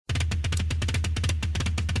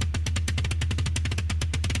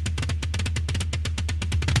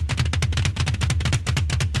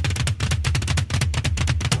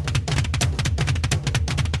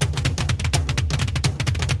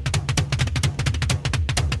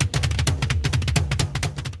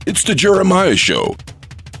It's the Jeremiah Show.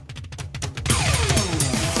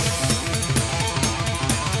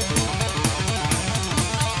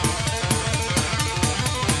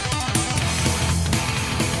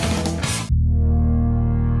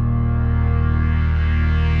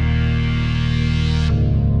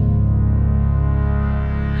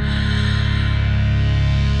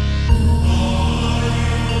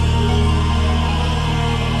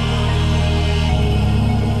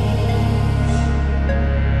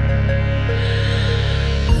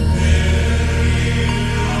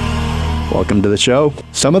 Welcome to the show.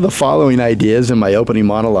 Some of the following ideas in my opening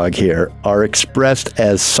monologue here are expressed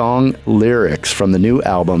as song lyrics from the new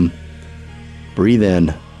album, Breathe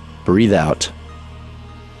In, Breathe Out.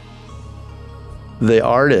 The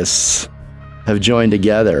artists have joined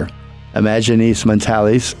together. Imágenes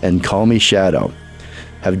Mentales and Call Me Shadow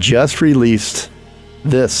have just released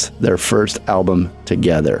their first album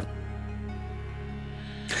together.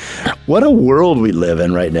 What a world we live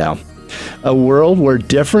in right now. A world where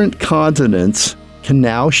different continents can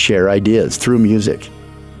now share ideas through music.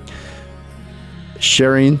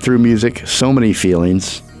 Sharing through music so many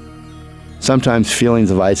feelings, sometimes feelings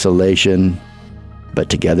of isolation, but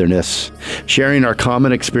togetherness. Sharing our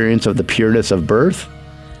common experience of the pureness of birth,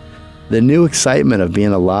 the new excitement of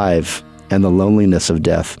being alive, and the loneliness of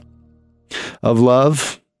death. Of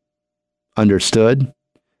love, understood,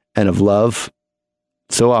 and of love,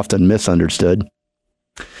 so often misunderstood.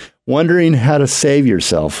 Wondering how to save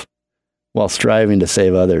yourself while striving to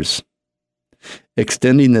save others.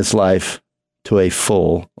 Extending this life to a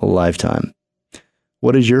full lifetime.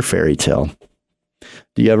 What is your fairy tale?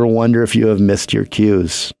 Do you ever wonder if you have missed your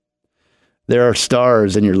cues? There are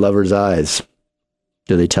stars in your lover's eyes.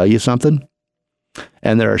 Do they tell you something?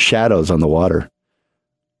 And there are shadows on the water.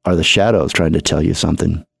 Are the shadows trying to tell you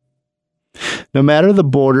something? No matter the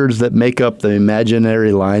borders that make up the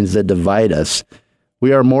imaginary lines that divide us,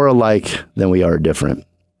 we are more alike than we are different.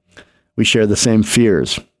 We share the same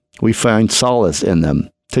fears. We find solace in them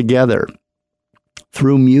together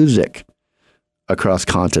through music across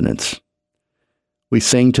continents. We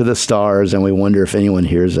sing to the stars and we wonder if anyone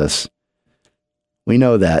hears us. We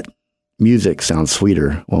know that music sounds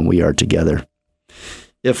sweeter when we are together.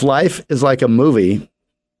 If life is like a movie,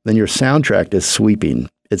 then your soundtrack is sweeping.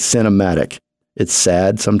 It's cinematic. It's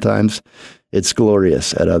sad sometimes. It's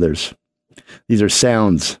glorious at others. These are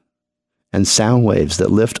sounds and sound waves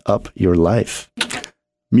that lift up your life.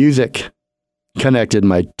 Music connected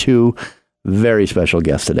my two very special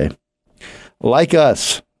guests today. Like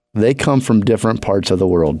us, they come from different parts of the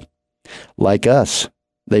world. Like us,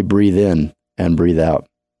 they breathe in and breathe out.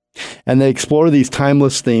 And they explore these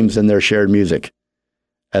timeless themes in their shared music,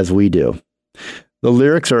 as we do. The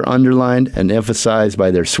lyrics are underlined and emphasized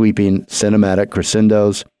by their sweeping cinematic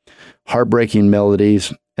crescendos, heartbreaking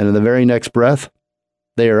melodies, and in the very next breath,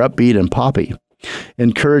 they are upbeat and poppy,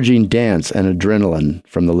 encouraging dance and adrenaline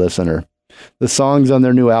from the listener. The songs on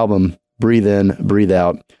their new album, Breathe In, Breathe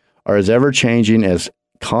Out, are as ever-changing, as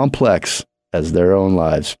complex as their own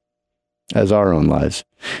lives, as our own lives.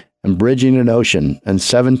 And bridging an ocean and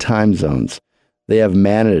 7 time zones, they have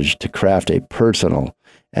managed to craft a personal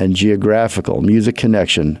and geographical music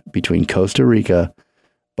connection between Costa Rica,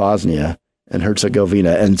 Bosnia, and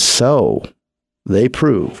Herzegovina. And so they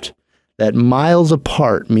proved that miles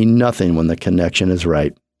apart mean nothing when the connection is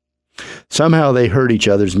right. Somehow they heard each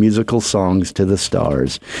other's musical songs to the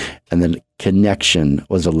stars, and the connection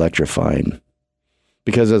was electrifying.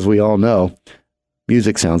 Because as we all know,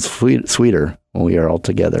 music sounds sweeter when we are all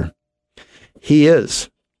together. He is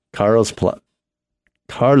Carlos Plaza,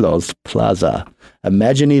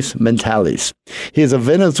 Imágenes Mentales. He is a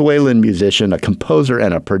Venezuelan musician, a composer,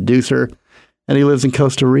 and a producer, and he lives in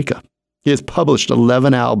Costa Rica. He has published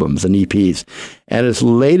 11 albums and EPs, and his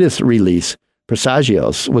latest release,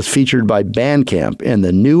 Presagios, was featured by Bandcamp in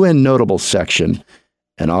the New and Notable section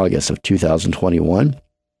in August of 2021.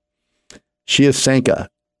 She is Senka.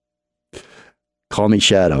 Call Me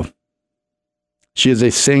Shadow. She is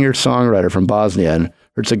a singer-songwriter from Bosnia and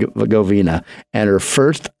Herzegovina, and her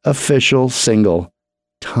first official single,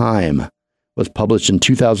 Time, was published in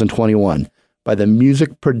 2021 by the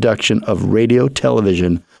Music Production of Radio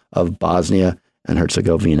Television of Bosnia and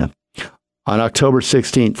Herzegovina. On October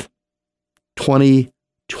 16th,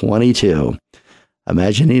 2022,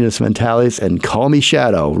 Imágenes Mentales and Call Me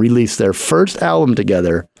Shadow released their first album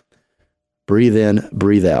together, Breathe In,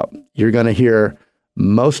 Breathe Out. You're going to hear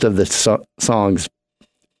most of the songs,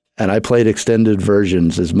 and I played extended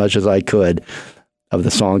versions as much as I could of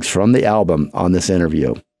the songs from the album on this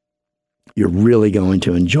interview. You're really going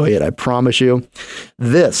to enjoy it, I promise you.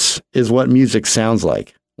 This is what music sounds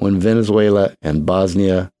like when Venezuela and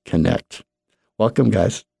Bosnia connect. Welcome,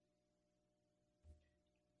 guys.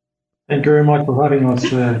 Thank you very much for having us.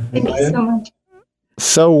 Thank you so much.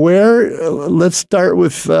 So let's start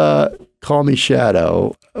with Call Me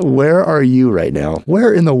Shadow. Where are you right now?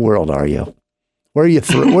 Where in the world are you? Where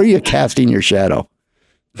are you casting your shadow?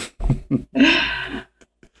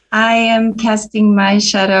 I am casting my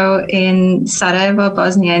shadow in Sarajevo,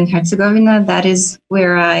 Bosnia and Herzegovina. That is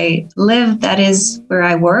where I live. That is where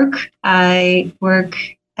I work. I work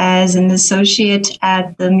as an associate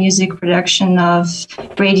at the music production of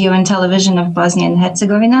radio and television of Bosnia and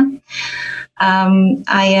Herzegovina.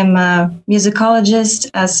 I am a musicologist,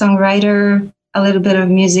 a songwriter, a little bit of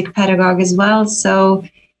music pedagogue as well. So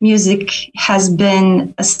music has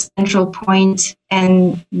been a central point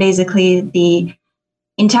and basically the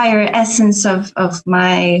entire essence of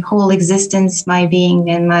my whole existence, my being,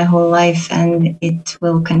 and my whole life. And it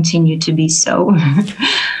will continue to be so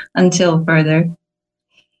until further.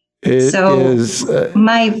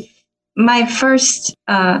 My first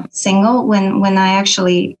single, when I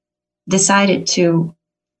actually decided to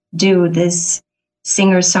do this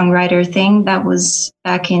singer-songwriter thing, that was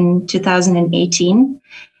back in 2018.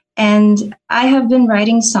 And I have been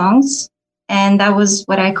writing songs, and that was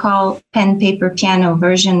what I call pen, paper, piano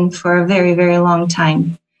version for a very, very long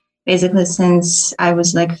time, basically since I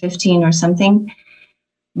was like 15 or something.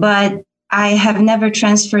 But I have never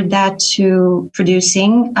transferred that to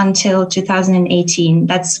producing until 2018.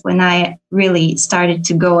 That's when I really started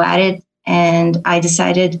to go at it. And I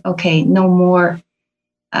decided, okay, no more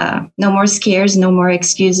scares, no more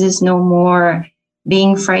excuses, no more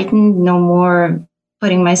being frightened, no more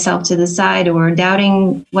putting myself to the side or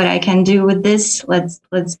doubting what I can do with this. Let's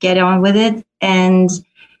get on with it. And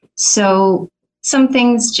so some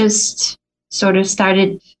things just sort of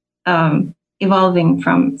started evolving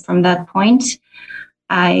from that point.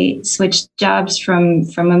 I switched jobs from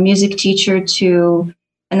a music teacher to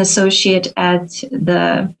an associate at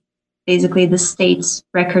basically the state's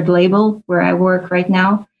record label where I work right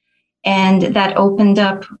now. And that opened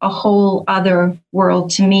up a whole other world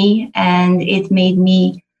to me. And it made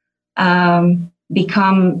me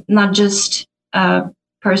become not just a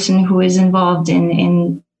person who is involved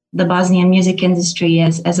in the Bosnian music industry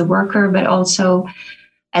as a worker, but also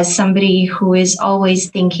as somebody who is always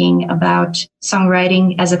thinking about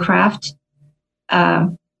songwriting as a craft,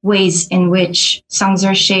 ways in which songs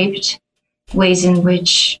are shaped, ways in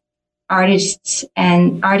which artist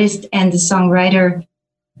and the songwriter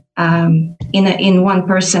in one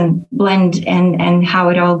person blend and how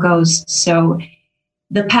it all goes. So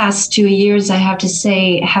the past 2 years, I have to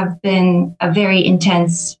say, have been a very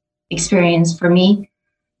intense experience for me.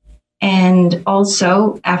 And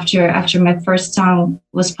also after my first song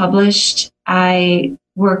was published, I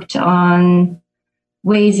worked on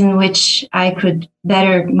ways in which I could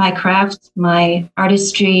better my craft, my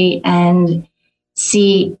artistry, and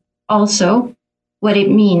see also what it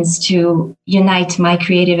means to unite my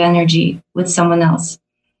creative energy with someone else.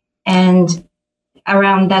 And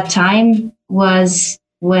around that time was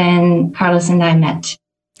when Carlos and I met.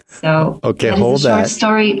 So okay, that hold is a short that.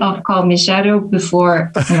 story of Call Me Shadow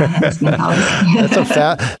before That's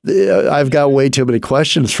I've got way too many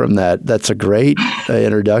questions from that. That's a great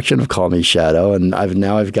introduction of Call Me Shadow, and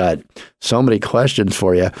I've got so many questions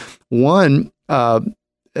for you. One, and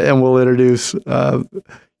we'll introduce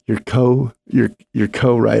your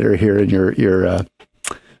co-writer here and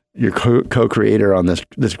your co-creator on this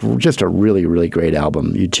just a really, really great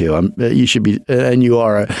album. You two, you should be, and you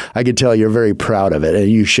are. I can tell you're very proud of it,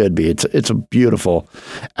 and you should be. It's a beautiful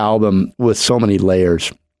album with so many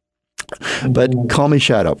layers. But Call Me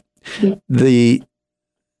Shadow, when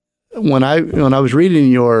I was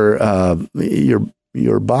reading your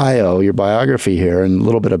biography here and a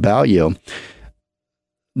little bit about you,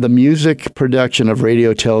 the music production of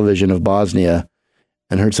radio television of Bosnia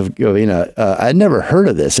and Herzegovina, I'd never heard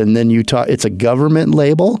of this. And then it's a government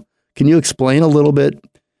label. Can you explain a little bit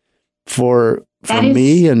for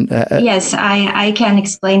me? And yes, I can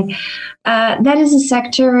explain. That is a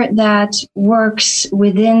sector that works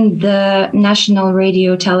within the national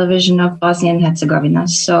radio television of Bosnia and Herzegovina.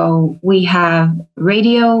 So we have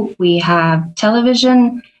radio, we have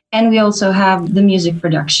television, and we also have the music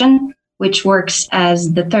production, which works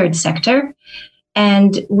as the third sector,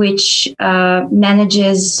 and which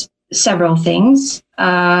manages several things.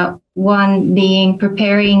 One being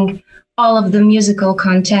preparing all of the musical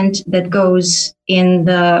content that goes in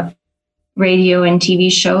the radio and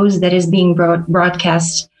TV shows that is being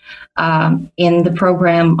broadcast in the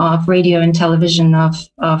program of radio and television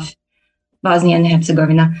of Bosnia and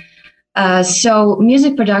Herzegovina. So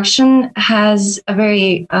music production has a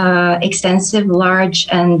very extensive, large,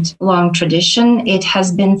 and long tradition. It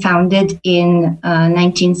has been founded in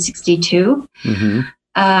 1962. Mm-hmm.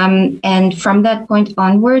 And from that point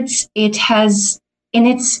onwards, it has, in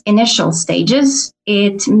its initial stages,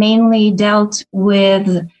 it mainly dealt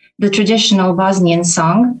with the traditional Bosnian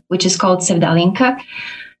song, which is called Sevdalinka.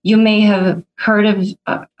 You may have heard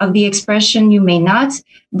of the expression, you may not,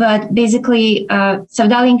 but basically,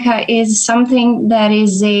 Sevdalinka is something that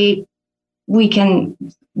is we can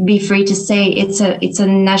be free to say it's a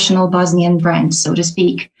national Bosnian brand, so to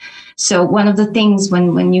speak. So one of the things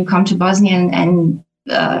when you come to Bosnia and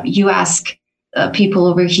you ask people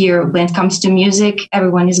over here, when it comes to music,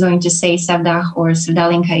 everyone is going to say Sevdah or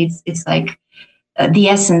Sevdalinka. It's like the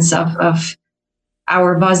essence of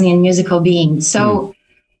our Bosnian musical being. So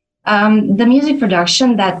the music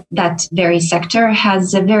production, that very sector,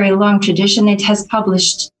 has a very long tradition. It has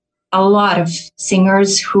published a lot of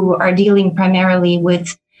singers who are dealing primarily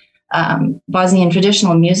with Bosnian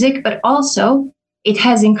traditional music, but also it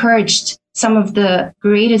has encouraged some of the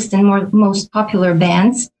greatest and most popular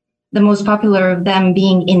bands, the most popular of them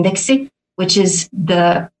being Indeksi, which is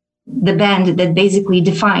the band that basically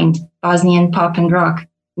defined Bosnian pop and rock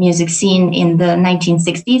music scene in the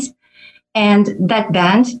 1960s. And that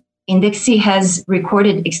band, Indeksi, has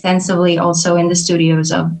recorded extensively also in the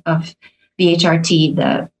studios of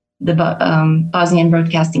BHRT, the Bosnian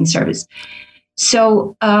Broadcasting Service.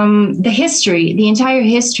 So the entire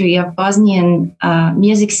history of Bosnian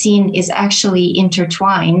music scene is actually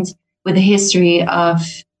intertwined with the history of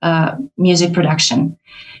music production.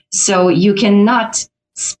 So you cannot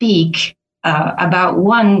speak about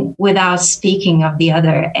one without speaking of the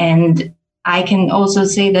other. And I can also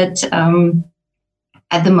say that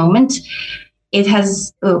at the moment,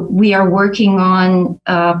 we are working on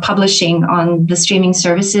publishing on the streaming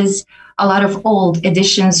services a lot of old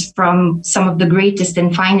editions from some of the greatest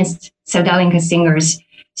and finest Sevdalinka singers.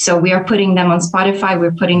 So we are putting them on Spotify,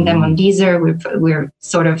 we're putting them on Deezer, we're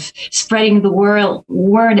sort of spreading the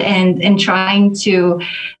word and trying to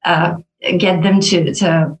get them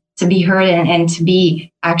to be heard and to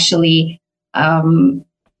be actually heard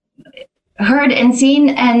and seen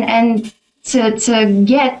and to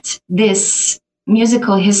get this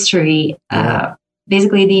musical history,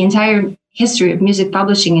 basically the entire history of music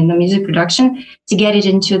publishing and the music production, to get it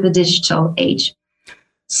into the digital age.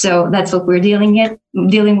 So that's what we're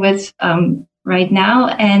dealing with right now.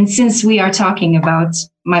 And since we are talking about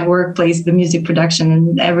my workplace, the music production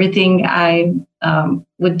and everything, I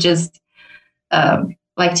would just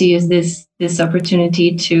like to use this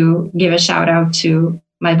opportunity to give a shout out to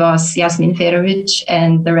my boss, Jasmin Ferovic,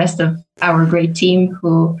 and the rest of our great team,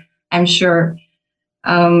 who I'm sure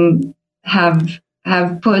have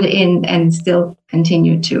put in and still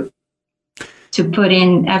continue to put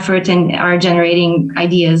in effort and are generating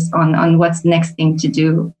ideas on what's the next thing to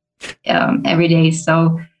do every day.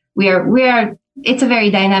 So we are it's a very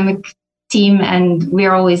dynamic team, and we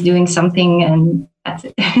are always doing something, and that's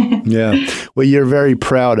it. Yeah. Well, you're very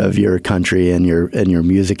proud of your country and your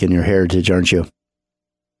music and your heritage, aren't you?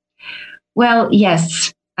 Well,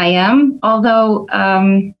 yes, I am. Although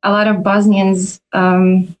a lot of Bosnians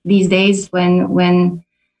these days, when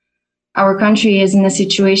our country is in the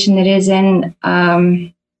situation it is in,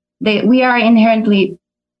 we are inherently,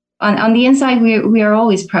 on the inside, we are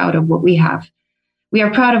always proud of what we have. We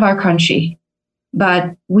are proud of our country,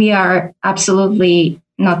 but we are absolutely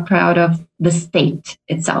not proud of the state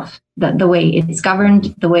itself, the way it's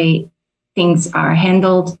governed, the way things are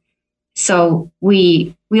handled. So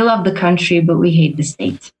we love the country, but we hate the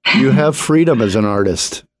state. You have freedom as an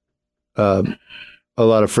artist, a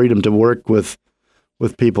lot of freedom to work with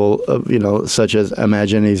people, such as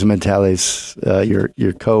Imágenes Mentales,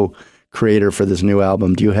 your co-creator for this new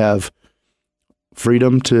album. Do you have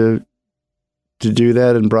freedom to do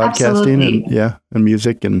that in broadcasting and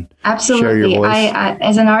music and share your voice? I,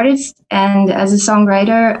 as an artist and as a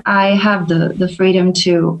songwriter, I have the freedom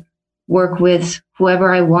to work with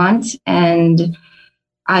whoever I want, and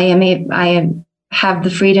I have the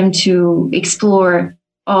freedom to explore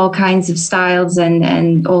all kinds of styles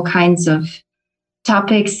and all kinds of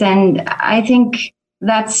topics. And I think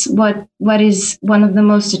that's what is one of the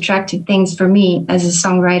most attractive things for me as a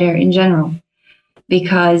songwriter in general,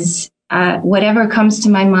 because whatever comes to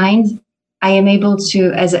my mind, I am able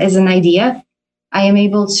to, as an idea, I am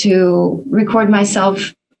able to record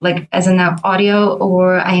myself like as an audio,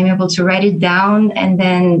 or I am able to write it down, and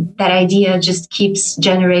then that idea just keeps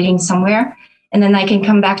generating somewhere. And then I can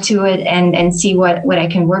come back to it and see what I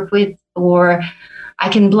can work with, or I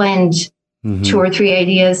can blend 2 or 3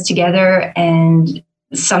 ideas together and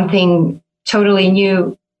something totally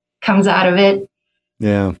new comes out of it.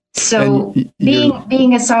 Yeah. So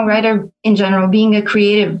being a songwriter in general, being a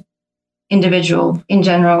creative individual in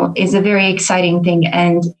general is a very exciting thing.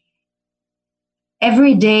 And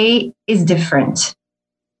every day is different.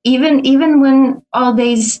 Even when all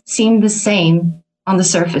days seem the same on the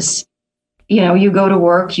surface. You go to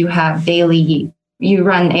work, you have daily, you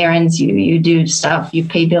run errands, you do stuff, you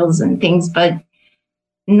pay bills and things, but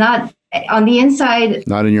not on the inside.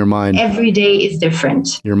 Not in your mind. Every day is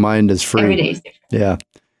different. Your mind is free. Every day is different. Yeah.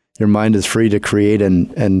 Your mind is free to create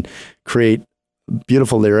and create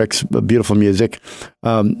beautiful lyrics, beautiful music.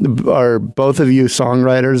 Are both of you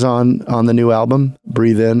songwriters on the new album?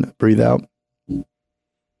 Breathe In, Breathe Out.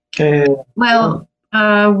 Well,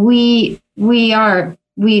 we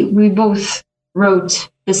both wrote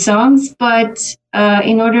the songs, but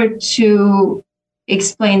in order to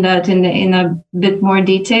explain that in a bit more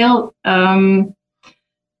detail,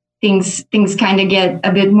 things kind of get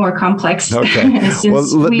a bit more complex. Okay.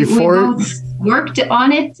 Since we both worked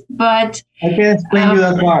on it, but I can explain you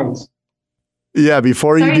that part. Yeah,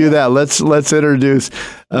 before you do that, let's introduce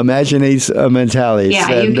Imágenes Mentales.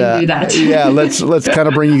 Yeah, you can do that. Yeah, let's kind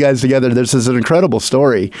of bring you guys together. This is an incredible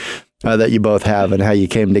story that you both have and how you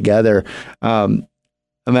came together.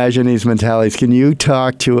 Imágenes Mentales, can you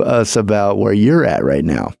talk to us about where you're at right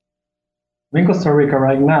now? I'm in Costa Rica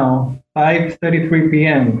right now, 5:33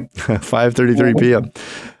 p.m. 5:33 p.m.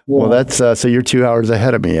 Well, that's so you're 2 hours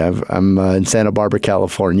ahead of me. I'm in Santa Barbara,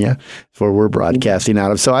 California, where we're broadcasting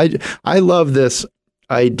out of. So I love this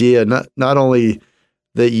idea, not only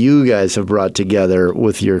that you guys have brought together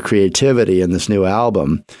with your creativity in this new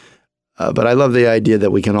album, but I love the idea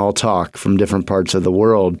that we can all talk from different parts of the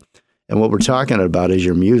world. And what we're talking about is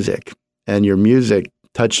your music. And your music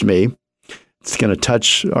touched me. It's going to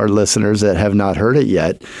touch our listeners that have not heard it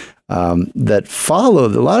yet. That follow,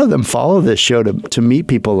 a lot of them follow this show to meet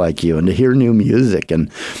people like you and to hear new music, and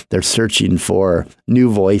they're searching for new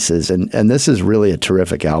voices. And this is really a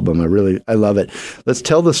terrific album. I love it. Let's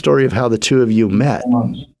tell the story of how the two of you met.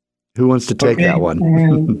 Who wants to take that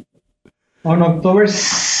one? On October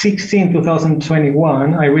 16,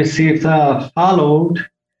 2021, I received a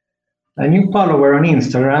new follower on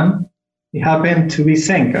Instagram. It happened to be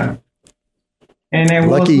Senka. And I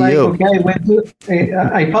was Lucky like, you. okay,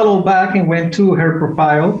 I followed back and went to her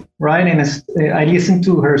profile, right? And I listened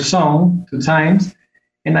to her song 2 times,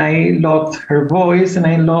 and I loved her voice, and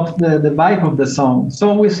I loved the vibe of the song.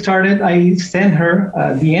 So I sent her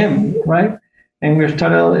a DM, right? And we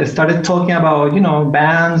started talking about,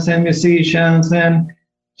 bands and musicians, and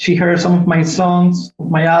she heard some of my songs,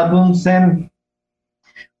 my albums, and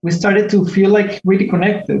we started to feel like really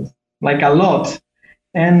connected, like a lot.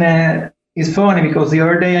 And it's funny because the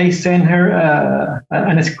other day I sent her a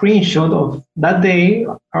screenshot of that day,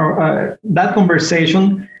 or that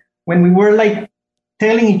conversation, when we were like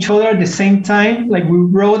telling each other at the same time, like we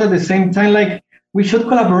wrote at the same time, like we should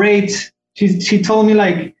collaborate. She told me,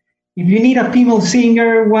 like, if you need a female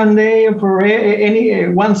singer one day for any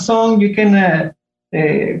one song, you can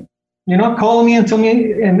call me and tell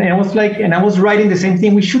me. And I was like, and I was writing the same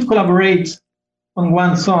thing. We should collaborate on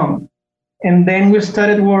one song. And then we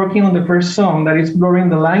started working on the first song, that is Blurring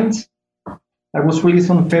the Lines. That was released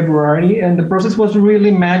on February, and the process was really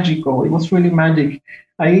magical. It was really magic.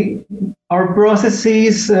 Our process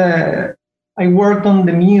is, I worked on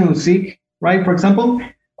the music, right? For example,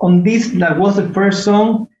 on this, that was the first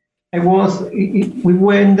song. We were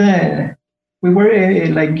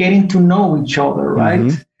like getting to know each other, right?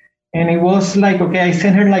 Mm-hmm. And it was like, okay, I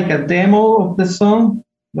sent her like a demo of the song,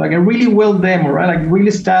 like a really well demo, right? Like really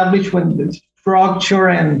established with the structure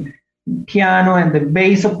and piano and the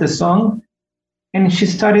bass of the song. And she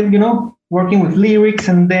started, working with lyrics.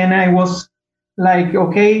 And then I was like,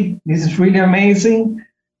 okay, this is really amazing,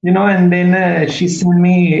 and then she sent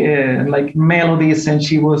me like melodies, and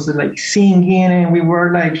she was like singing, and we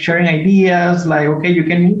were like sharing ideas, like, okay, you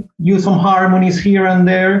can use some harmonies here and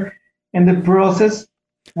there. And the process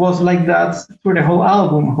was like that for the whole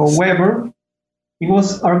album. However,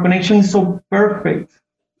 our connection is so perfect.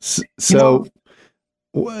 So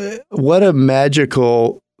what a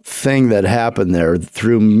magical thing that happened there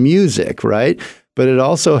through music, right? But it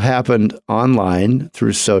also happened online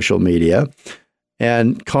through social media.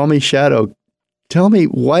 And Call Me Shadow, tell me,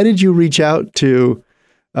 why did you reach out to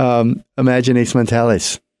Imágenes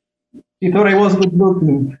Mentales? You thought I was good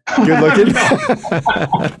looking. Good looking?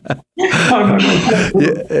 No.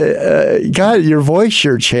 God, your voice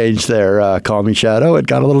sure changed there, Call Me Shadow. It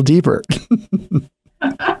got a little deeper.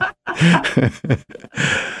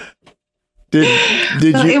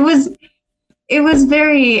 Did you? it was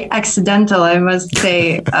very accidental, I must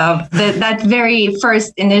say, that very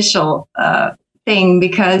first initial thing,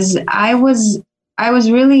 because I was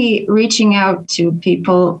really reaching out to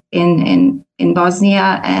people in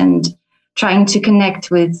Bosnia and trying to connect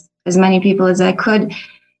with as many people as I could.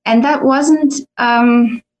 And that wasn't,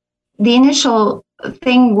 the initial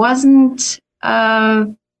thing wasn't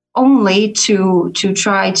only to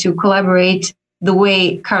try to collaborate the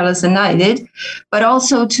way Carlos and I did, but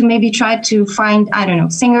also to maybe try to find, I don't know,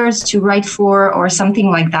 singers to write for or something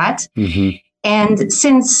like that. Mm-hmm. And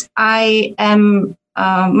since I am,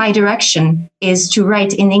 my direction is to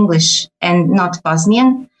write in English and not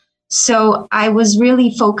Bosnian, so I was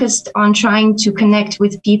really focused on trying to connect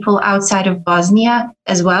with people outside of Bosnia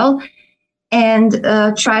as well, and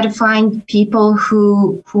try to find people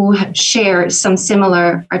who share some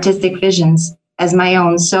similar artistic visions as my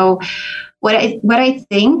own. So what I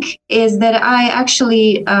think is that I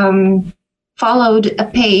actually followed a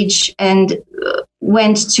page and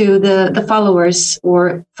went to the followers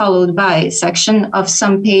or followed by section of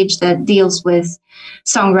some page that deals with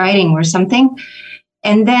songwriting or something.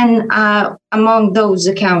 And then among those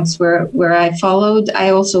accounts where I followed, I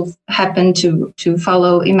also happened to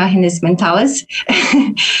follow Imágenes Mentales.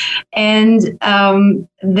 And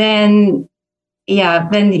then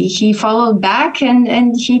he followed back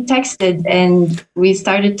and he texted and we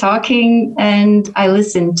started talking and I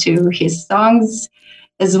listened to his songs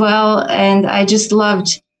as well. And I just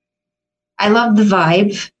loved the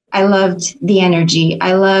vibe. I loved the energy.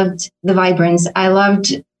 I loved the vibrance. I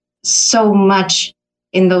loved so much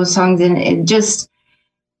in those songs. And it just,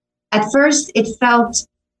 at first it felt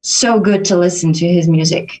so good to listen to his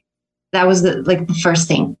music. That was the first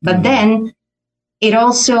thing. But then it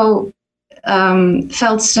also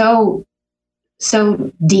felt so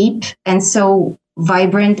deep and so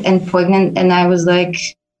vibrant and poignant. And I was like,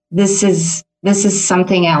 this is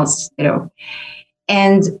something else, you know.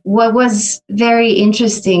 And what was very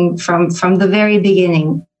interesting from the very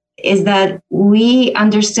beginning is that we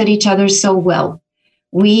understood each other so well.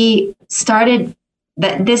 We started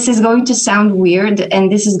that this is going to sound weird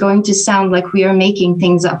and this is going to sound like we are making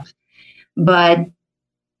things up. But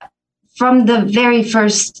from the very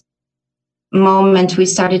first moment we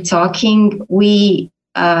started talking, we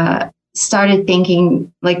started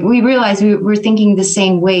thinking, like, we realized we were thinking the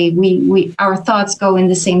same way. Our thoughts go in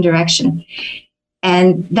the same direction.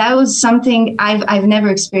 And that was something I've never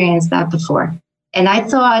experienced that before. And I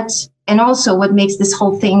thought, and also what makes this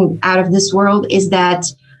whole thing out of this world is that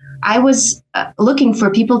I was looking for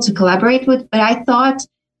people to collaborate with, but I thought,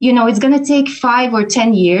 you know, it's going to take 5 or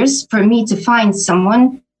 10 years for me to find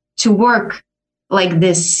someone to work like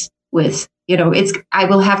this with. You know, I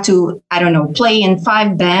will have to, I don't know, play in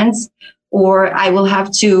 5 bands, or I will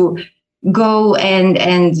have to go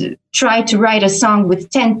and try to write a song with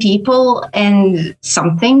 10 people and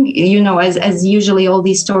something, you know, as usually all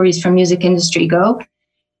these stories from music industry go.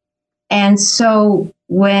 And so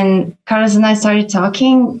when Carlos and I started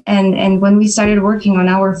talking and when we started working on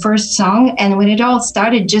our first song and when it all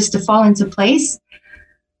started just to fall into place,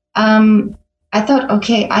 I thought,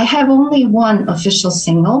 okay, I have only one official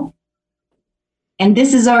single and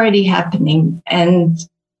this is already happening. And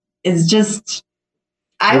it's just,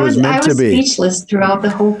 I was speechless throughout the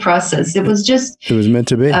whole process. It was meant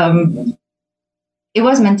to be. It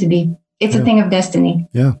was meant to be. It's a thing of destiny.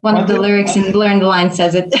 Yeah. One of the lyrics in Learn the Line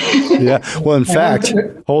says it. Yeah. Well, in fact,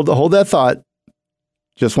 hold that thought.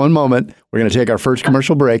 Just one moment. We're going to take our first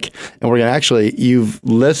commercial break, and we're going to you've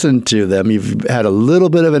listened to them. You've had a little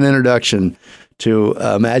bit of an introduction to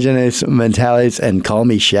Imágenes Mentales and Call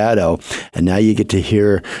Me Shadow. And now you get to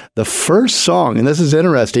hear the first song. And this is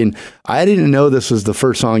interesting. I didn't know this was the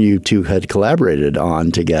first song you two had collaborated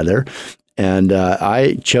on together. And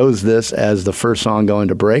I chose this as the first song going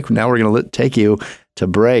to break. Now we're going to take you to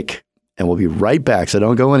break, and we'll be right back. So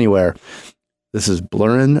don't go anywhere. This is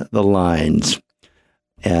Blurring the Lines,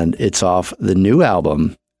 and it's off the new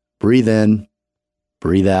album, Breathe In,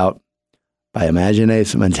 Breathe Out, by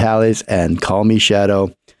Imágenes Mentales and Call Me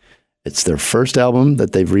Shadow. It's their first album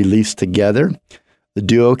that they've released together. The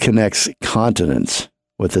duo connects continents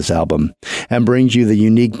with this album and brings you the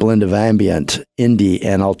unique blend of ambient, indie,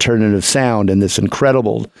 and alternative sound in this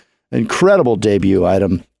incredible debut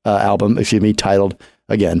album, titled,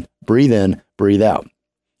 again, Breathe In, Breathe Out.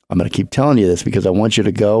 I'm going to keep telling you this because I want you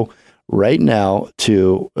to go right now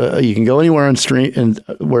to, you can go anywhere on stream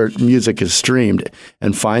where music is streamed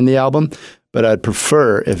and find the album, but I'd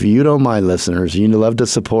prefer, if you don't mind, listeners, you love to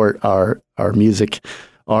support our music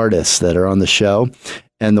artists that are on the show,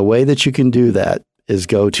 and the way that you can do that is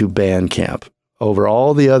go to Bandcamp. Over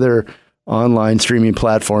all the other online streaming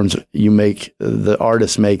platforms, the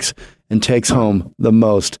artist makes and takes home the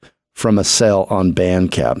most from a sale on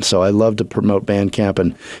Bandcamp. So I love to promote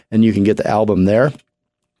Bandcamp, and you can get the album there.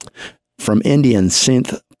 From Indian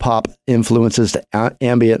synth pop influences to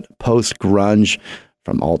ambient post-grunge,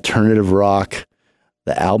 from alternative rock,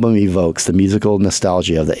 the album evokes the musical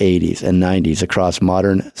nostalgia of the 80s and 90s across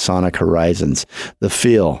modern sonic horizons. The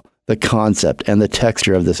feel, the concept, and the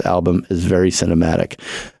texture of this album is very cinematic.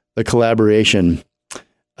 The collaboration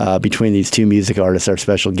between these two music artists, our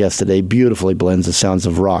special guest today, beautifully blends the sounds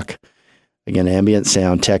of rock, again, ambient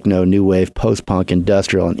sound, techno, new wave, post-punk,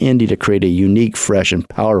 industrial, and indie to create a unique, fresh, and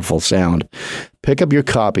powerful sound. Pick up your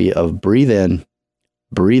copy of Breathe In,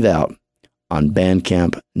 Breathe Out on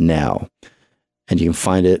Bandcamp now. And you can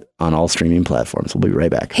find it on all streaming platforms. We'll be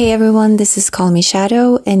right back. Hey everyone, this is Call Me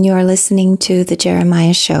Shadow, and you're listening to The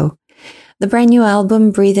Jeremiah Show. The brand new album,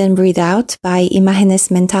 Breathe In, Breathe Out, by Imágenes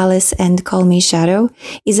Mentales and Call Me Shadow,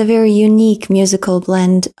 is a very unique musical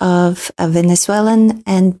blend of a Venezuelan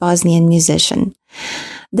and Bosnian musician.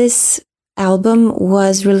 This album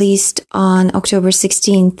was released on October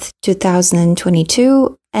 16th,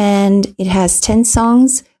 2022, and it has 10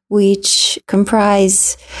 songs, which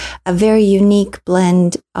comprise a very unique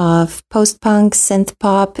blend of post-punk,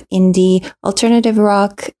 synth-pop, indie, alternative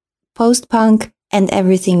rock, post-punk, and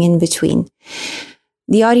everything in between.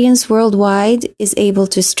 The audience worldwide is able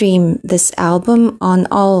to stream this album on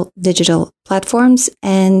all digital platforms,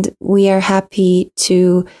 and we are happy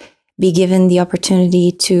to be given the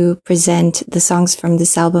opportunity to present the songs from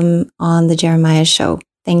this album on The Jeremiah Show.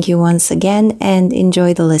 Thank you once again, and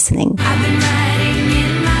enjoy the listening.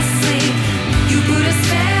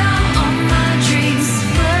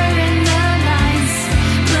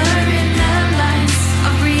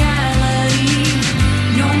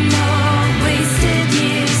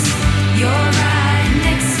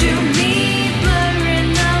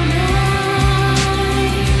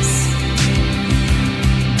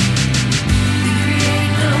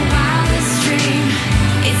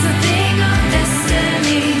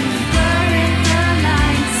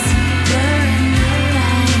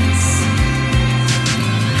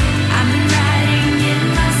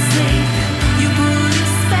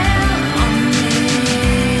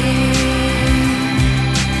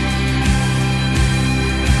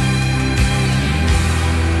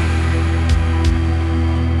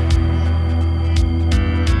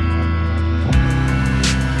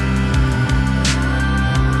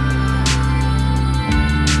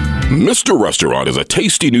 Mr. Restaurant is a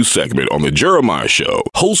tasty new segment on The Jeremiah Show.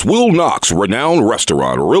 Host Will Knox, renowned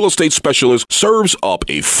restaurant real estate specialist, serves up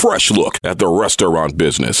a fresh look at the restaurant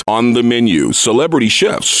business. On the menu, celebrity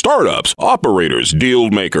chefs, startups, operators, deal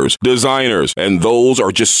makers, designers, and those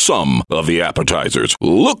are just some of the appetizers.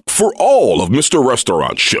 Look for all of Mr.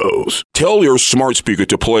 Restaurant shows. Tell your smart speaker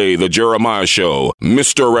to play The Jeremiah Show,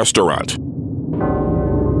 Mr. Restaurant.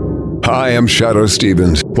 Hi, I'm Shadow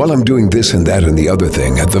Stevens. While I'm doing this and that and the other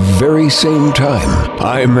thing at the very same time,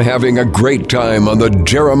 I'm having a great time on The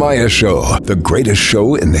Jeremiah Show, the greatest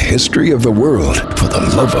show in the history of the world. For the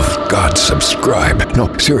love of God, subscribe.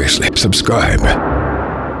 No, seriously, subscribe.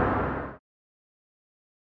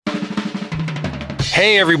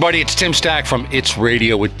 Hey everybody, it's Tim Stack from It's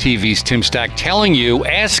Radio with TV's Tim Stack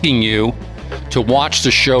asking you to watch the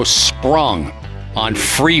show Sprung on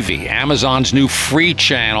Freevee, Amazon's new free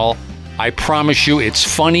channel. I promise you it's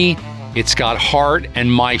funny, it's got heart,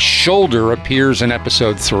 and my shoulder appears in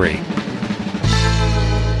episode 3.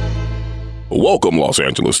 Welcome, Los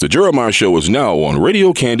Angeles. The Jeremiah Show is now on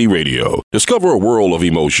Radio Candy Radio. Discover a world of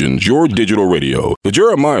emotions, your digital radio. The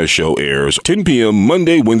Jeremiah Show airs 10 p.m.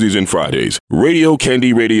 Monday, Wednesdays, and Fridays.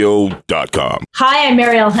 RadioCandyRadio.com. Hi, I'm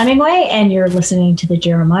Marielle Hemingway, and you're listening to The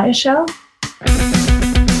Jeremiah Show.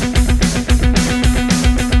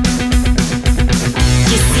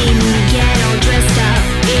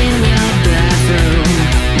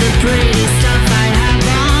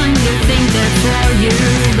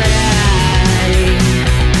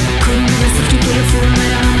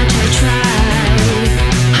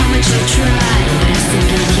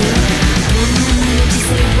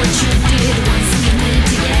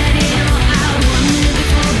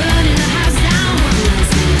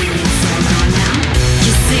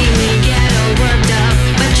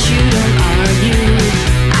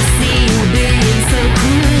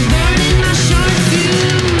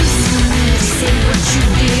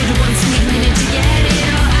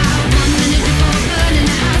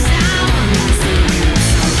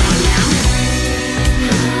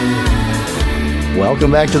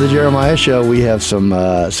 Welcome back to the Jeremiah Show. We have some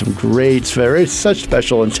great, such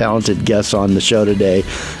special and talented guests on the show today.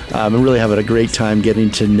 I'm really having a great time getting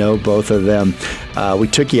to know both of them. We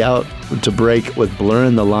took you out to break with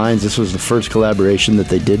Blurring the Lines. This was the first collaboration that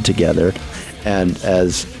they did together, and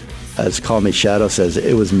as Call Me Shadow says,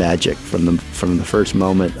 it was magic from the first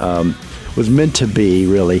moment. Was meant to be,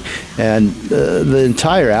 really. And the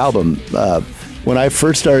entire album, when I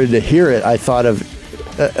first started to hear it, I thought of,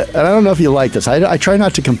 and I don't know if you like this, I try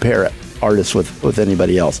not to compare artists with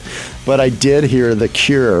anybody else, but I did hear The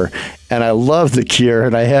Cure, and I love The Cure,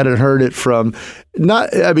 and I hadn't heard it from,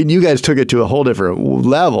 you guys took it to a whole different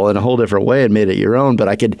level in a whole different way and made it your own, but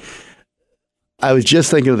I was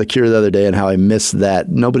just thinking of The Cure the other day and how I miss that.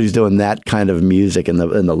 Nobody's doing that kind of music and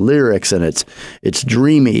the lyrics, and it's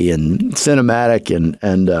dreamy and cinematic and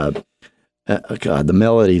God, the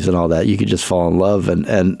melodies and all that. You could just fall in love.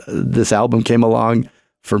 And this album came along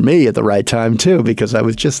for me at the right time too, because I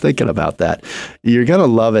was just thinking about that. You're gonna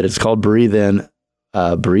love it. It's called Breathe In,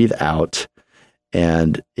 Breathe Out,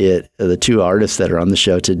 and the two artists that are on the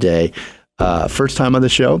show today, first time on the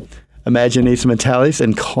show, Imágenes Mentales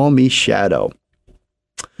and Call Me Shadow.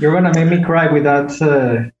 You're gonna make me cry with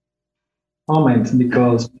that comment,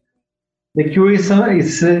 because The Cure is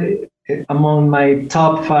among my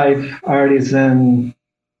top 5 artists, and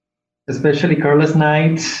especially Careless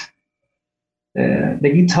Night. The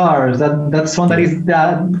guitars, that song that is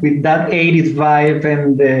that with that 80s vibe,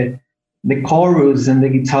 and the chorus and the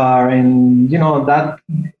guitar, and that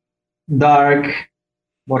dark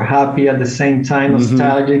but happy at the same time,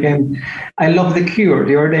 nostalgic. And I love The Cure.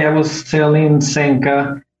 The other day I was telling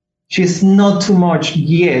Senka, she's not too much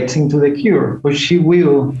yet into The Cure, but she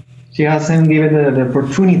will. She hasn't given the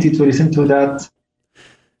opportunity to listen to that.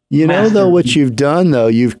 Though, what you've done, though,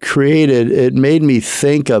 you've created, it made me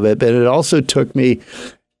think of it, but it also took me,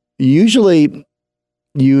 usually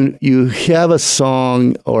you have a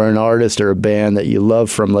song or an artist or a band that you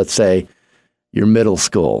love from, let's say, your middle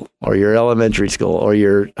school or your elementary school or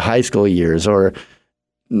your high school years, or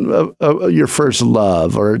your first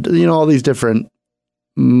love, or, all these different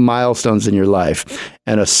milestones in your life.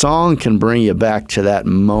 And a song can bring you back to that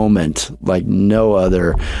moment like no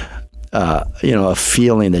other. A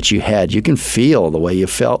feeling that you had. You can feel the way you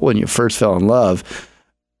felt when you first fell in love,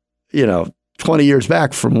 20 years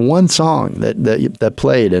back from one song that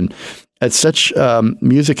played. And it's such,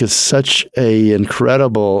 music is such a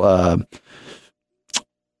incredible,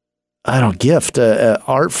 gift,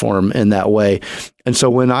 art form in that way. And so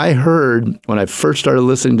when I first started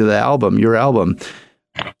listening to your album,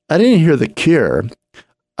 I didn't hear The Cure.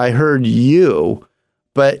 I heard you,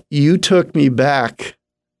 but you took me back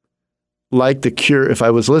like The Cure, if I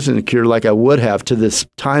was listening to Cure like I would have to this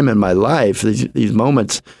time in my life, these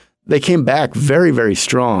moments, they came back very, very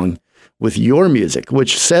strong with your music,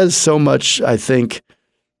 which says so much, I think,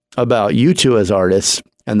 about you two as artists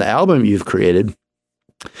and the album you've created,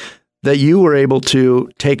 that you were able to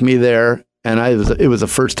take me there, and it was the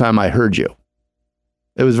first time I heard you.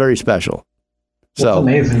 It was very special. That's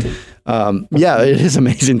amazing. It is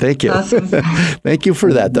amazing. Thank you. Awesome. Thank you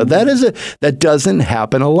for that, though. That doesn't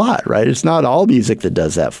happen a lot, right? It's not all music that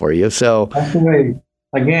does that for you. So that's the way.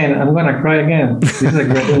 Again, I'm gonna cry again. This is a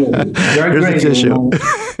great movie. Here's great, a tissue.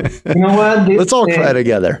 You know what? Let's all cry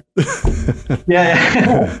together.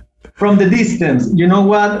 Yeah. From the distance. You know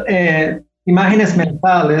what? Imágenes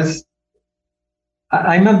Mentales.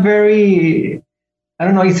 I'm a very, I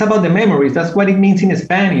don't know, it's about the memories. That's what it means in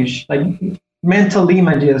Spanish. Like mental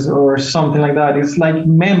images or something like that. It's like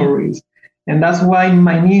memories. And that's why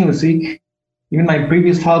my music, even my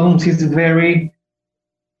previous albums, it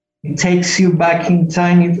takes you back in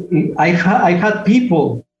time. I've had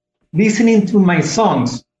people listening to my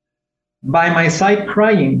songs by my side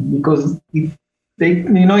crying because it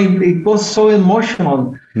was so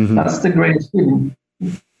emotional. Mm-hmm. That's the greatest feeling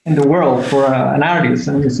in the world for an artist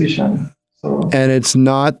and a musician. So. And it's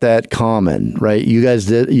not that common, right? You guys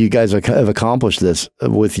have accomplished this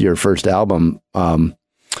with your first album, and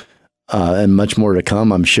much more to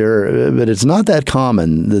come, I'm sure. But it's not that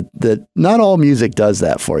common that not all music does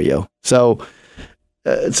that for you. So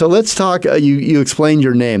let's talk. You explained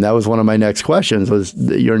your name. That was one of my next questions. Was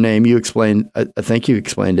your name? You explained. I think you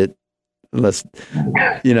explained it. Unless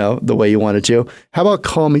the way you wanted to. How about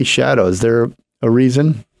Call Me Shadow? Is there a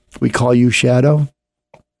reason we call you Shadow?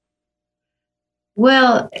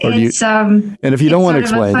 Well, it's and if you don't want to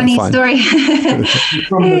explain, a funny fine. Story.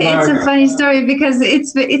 It's a funny story because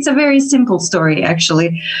it's a very simple story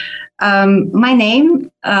actually. My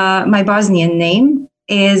name, my Bosnian name,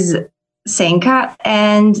 is Senka,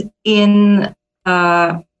 and in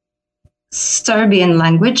Serbian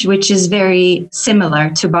language, which is very similar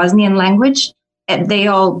to Bosnian language. They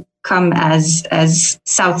all come as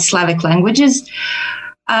South Slavic languages.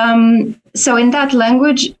 So in that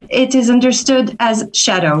language, it is understood as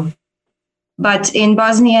shadow. But in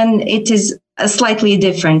Bosnian, it is slightly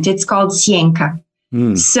different. It's called Sjenka.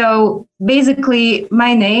 So basically,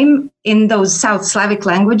 my name in those South Slavic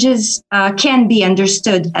languages can be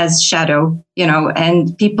understood as shadow,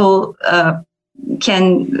 and people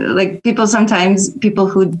people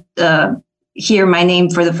who hear my name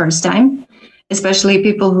for the first time, especially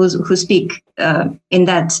people who speak in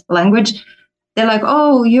that language, they're like,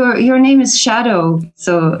 "Oh, your name is Shadow,"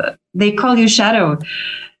 so they call you Shadow,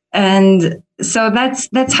 and so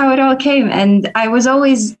that's how it all came. And I was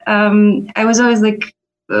always like,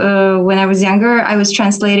 when I was younger, I was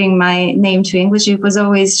translating my name to English. It was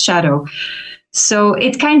always Shadow. So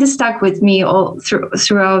it kind of stuck with me all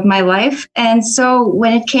throughout my life. And so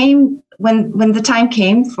when the time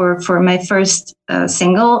came for my first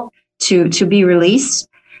single to be released,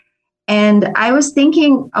 and I was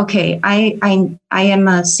thinking, okay, I am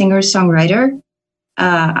a singer-songwriter.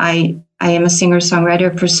 I am a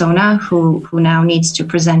singer-songwriter persona who now needs to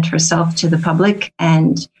present herself to the public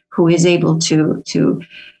and who is able to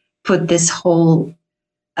put this whole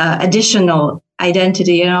additional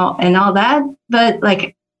identity and all that. But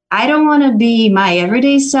like, I don't want to be my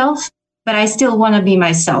everyday self, but I still want to be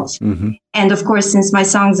myself. Mm-hmm. And of course, since my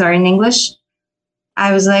songs are in English,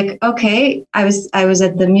 I was like, okay, I was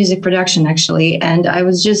at the music production actually, and I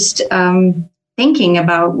was just thinking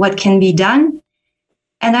about what can be done.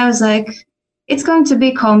 And I was like, it's going to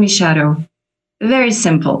be Call Me Shadow. Very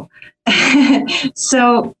simple.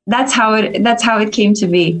 So that's how it came to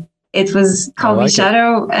be. It was Call Me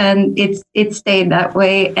Shadow, and it stayed that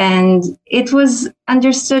way. And it was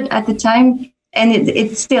understood at the time, and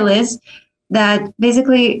it still is, that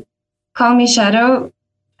basically Call Me Shadow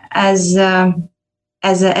as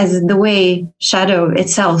the way shadow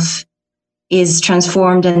itself is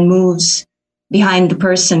transformed and moves behind the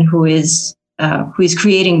person who is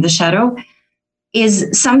creating the shadow, is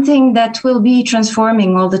something that will be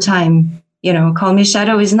transforming all the time. Call Me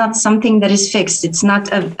Shadow is not something that is fixed. It's not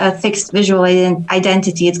a fixed visual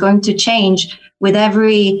identity. It's going to change with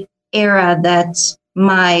every era that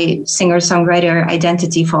my singer-songwriter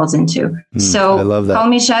identity falls into. So I love that. Call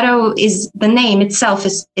Me Shadow is, the name itself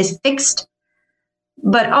is fixed,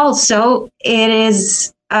 but also it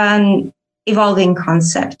is an evolving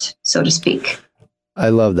concept, so to speak. I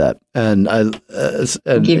love that. And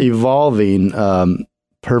evolving,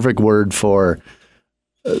 perfect word for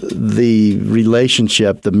the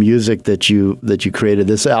relationship, the music that you created.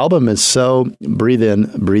 This album is so, Breathe In,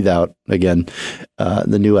 Breathe Out, again,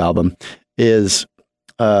 the new album is,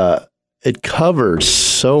 it covers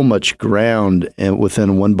so much ground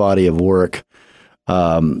within one body of work,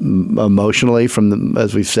 emotionally, from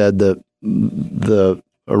as we've said, the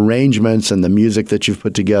arrangements and the music that you've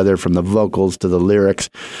put together, from the vocals to the lyrics.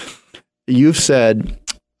 You've said,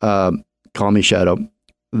 Call Me Shadow,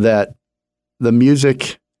 that the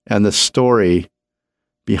music and the story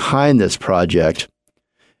behind this project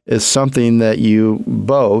is something that you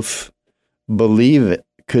both believe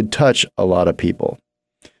could touch a lot of people.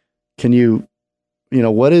 Can you,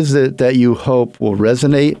 what is it that you hope will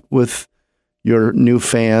resonate with your new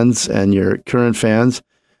fans and your current fans?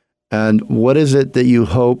 And what is it that you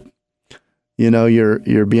hope,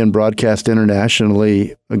 you're being broadcast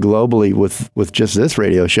internationally, globally with just this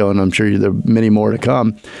radio show, and I'm sure there are many more to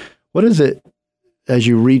come. What is it, as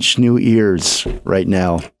you reach new ears right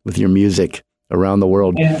now with your music around the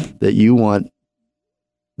world, that you want,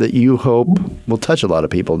 that you hope will touch a lot of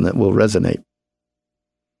people and that will resonate?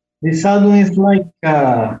 This album is like,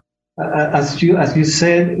 as you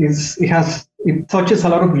said, it touches a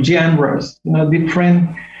lot of genres,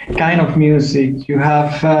 different kind of music. You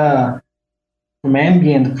have from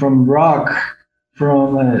ambient, from rock,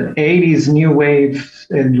 from 80s new wave,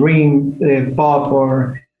 dream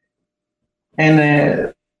pop, and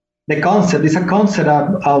the concept is a concept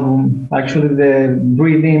album, actually, the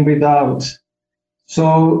Breathe In, Breathe Out.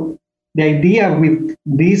 So the idea with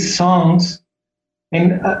these songs,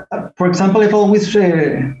 and for example, I always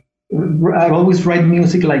write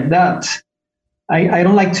music like that. I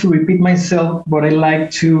don't like to repeat myself, but I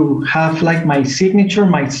like to have like my signature,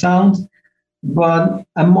 my sound, but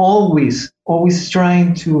I'm always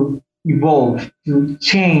trying to evolve, to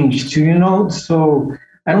change, so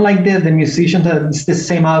I don't like the musicians that it's the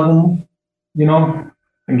same album,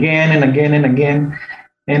 again and again and again.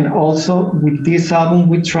 And also with this album,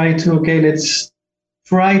 we try to, let's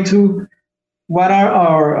try to, what are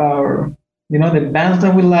our the bands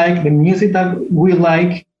that we like, the music that we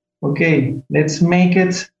like, okay, let's make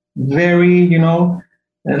it very,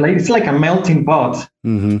 like it's like a melting pot.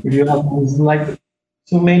 Mm-hmm. If you have it's like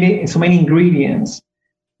so many ingredients.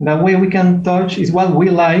 That way we can touch is what we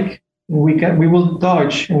like. We will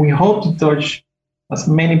touch, and we hope to touch as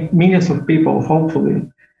many millions of people,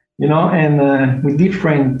 hopefully, and with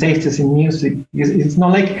different tastes in music. It's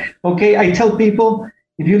not like, okay, I tell people,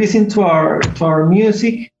 if you listen to our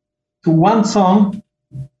music, to one song,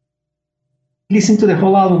 listen to the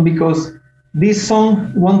whole album, because this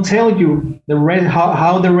song won't tell you the rest,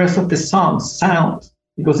 how the rest of the songs sound,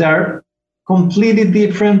 because they are completely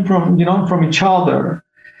different from each other.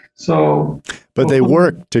 So, but they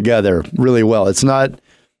work together really well. It's not,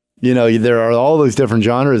 there are all those different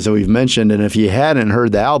genres that we've mentioned, and if you hadn't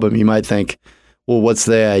heard the album, you might think, well, does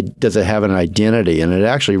it have an identity? And it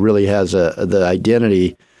actually really has the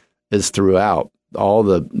identity is throughout all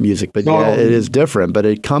the music, but yeah, it is different, but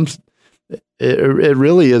it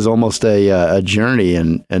really is almost a journey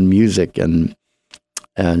in music and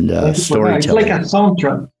storytelling. It's like a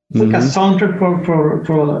soundtrack. It's like a soundtrack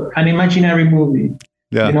for an imaginary movie.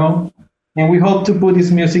 Yeah. And we hope to put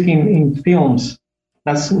this music in films.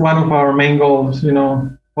 That's one of our main goals,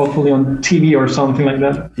 hopefully on TV or something like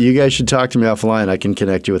that. You guys should talk to me offline. I can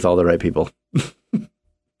connect you with all the right people.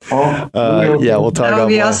 Yeah, we'll talk. That would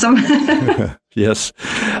be awesome. Yes.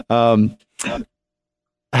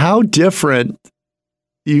 How different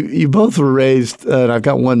you both were raised, and I've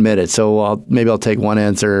got 1 minute, so maybe I'll take one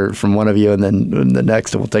answer from one of you, and then the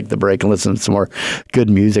next we'll take the break and listen to some more good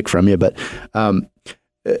music from you. But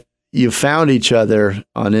you found each other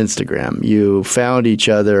on Instagram. You found each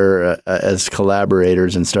other as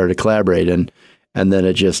collaborators and started collaborating, and then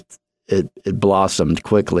it blossomed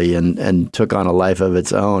quickly and took on a life of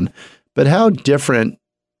its own. But how different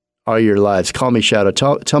are your lives? Call me Shadow.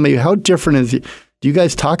 Tell me, how different is it? Do you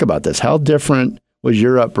guys talk about this? How different was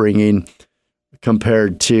your upbringing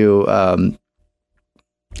compared to, Imágenes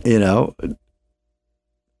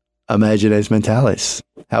Mentales?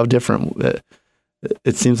 How different?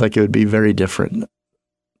 It seems like it would be very different.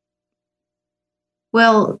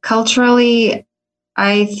 Well, culturally,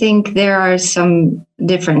 I think there are some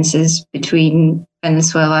differences between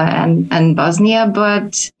Venezuela and Bosnia,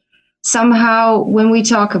 but somehow when we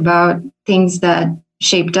talk about things that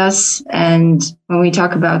shaped us, and when we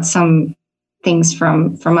talk about some things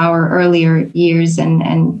from our earlier years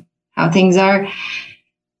and how things are,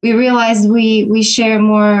 we realize we share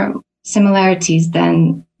more similarities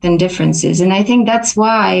than differences. And I think that's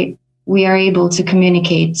why we are able to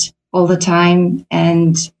communicate all the time,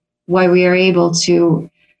 and why we are able to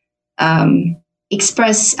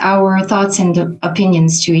express our thoughts and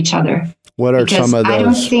opinions to each other. What are some of those?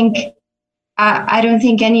 I don't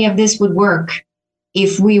think any of this would work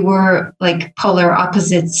if we were like polar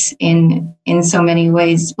opposites in so many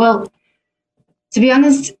ways. Well, to be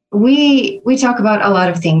honest, we talk about a lot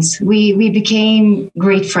of things. We became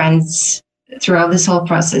great friends throughout this whole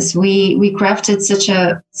process. We crafted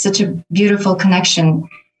such a beautiful connection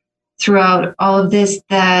throughout all of this,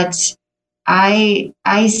 that I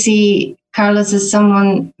see Carlos as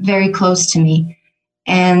someone very close to me,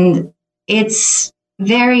 and it's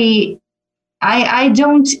very. I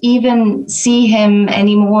don't even see him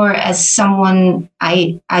anymore as someone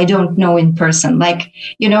I don't know in person. Like,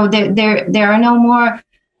 there are no more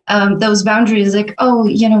those boundaries, like, oh,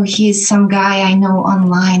 he's some guy I know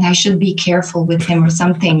online, I should be careful with him or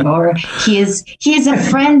something, or he is a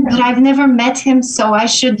friend, but I've never met him, so I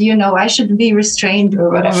should be restrained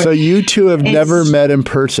or whatever. So you two have never met in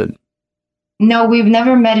person? No, we've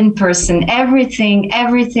never met in person. Everything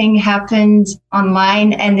happened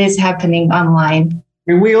online and is happening online.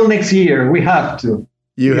 We will next year. We have to.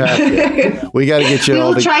 You have to. We got to get you.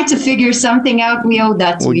 We'll try to figure something out. We owe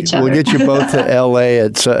that to each other. We'll get you both to LA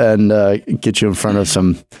and get you in front of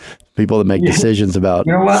some people that make decisions about.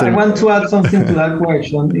 You know what? I want to add something to that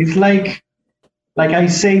question. It's like I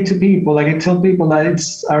say to people, like I tell people that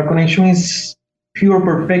our connection is pure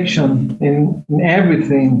perfection in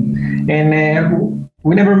everything, and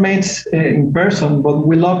we never met in person, but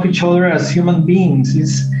we love each other as human beings.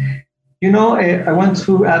 I want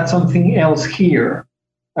to add something else here.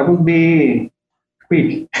 I will be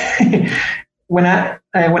quick. When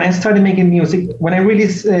I started making music, when I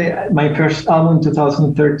released my first album in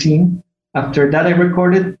 2013, after that I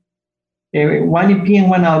recorded one EP and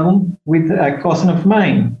one album with a cousin of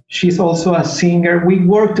mine. She's also a singer. We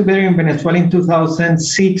worked together in Venezuela in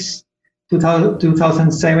 2006,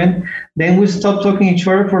 2007. Then we stopped talking to each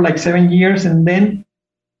other for like 7 years, and then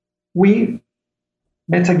we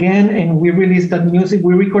met again and we released that music.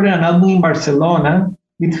 We recorded an album in Barcelona,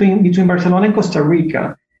 between Barcelona and Costa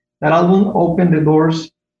Rica. That album opened the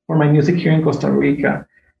doors for my music here in Costa Rica.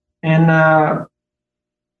 And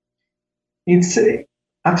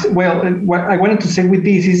what I wanted to say with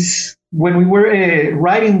this is when we were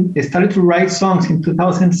started to write songs in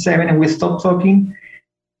 2007 and we stopped talking,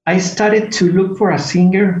 I started to look for a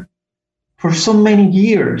singer for so many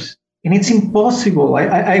years. And it's impossible.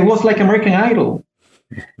 I was like American Idol,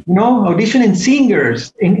 auditioning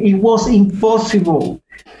singers, and it was impossible.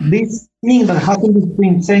 This thing that happened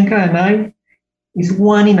between Senka and I is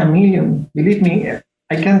 1 in a million. Believe me,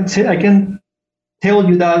 I can tell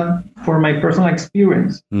you that for my personal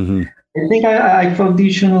experience. Mm-hmm. I think I've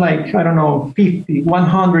auditioned 50,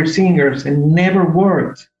 100 singers and never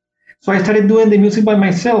worked. So I started doing the music by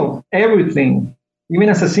myself, everything. Even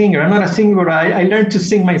as a singer, I'm not a singer, I learned to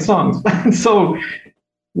sing my songs. So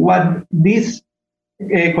what this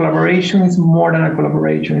collaboration is more than a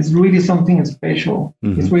collaboration. It's really something special.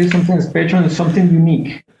 Mm-hmm. It's really something special and something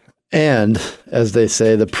unique. And as they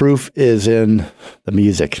say, the proof is in the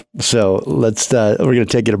music. So we're going to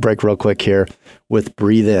take a break real quick here with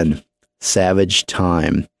Breathe In, Savage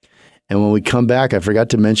Time. And when we come back, I forgot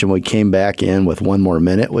to mention we came back in with One More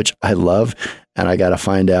Minute, which I love. And I got to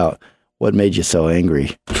find out what made you so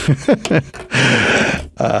angry.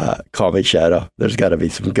 Call me Shadow. There's got to be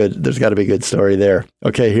a good story there.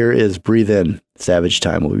 Okay, here is Breathe In, Savage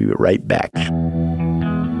Time. We'll be right back.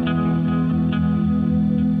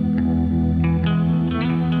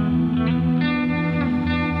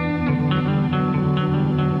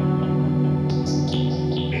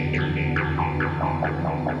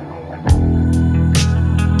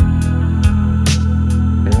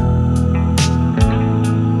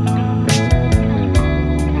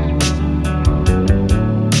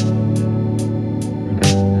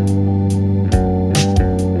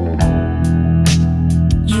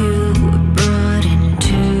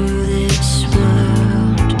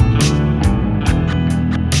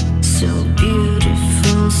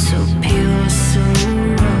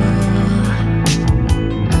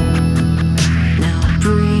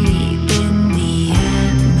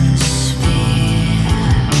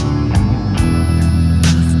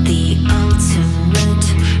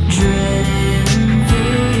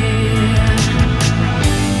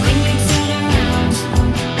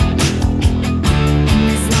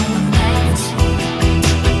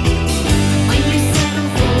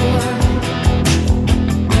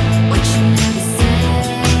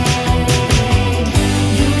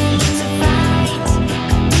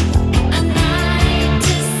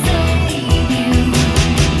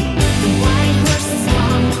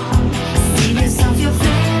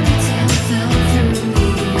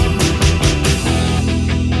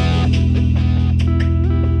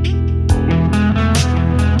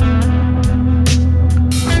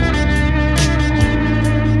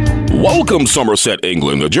 Welcome, Somerset,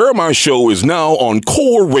 England. The Jeremiah Show is now on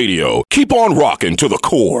Core Radio. Keep on rocking to the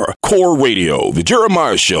core. Core Radio. The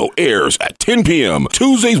Jeremiah Show airs at 10 p.m.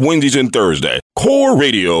 Tuesdays, Wednesdays, and Thursday.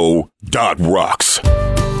 CoreRadio.rocks.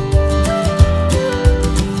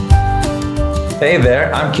 Hey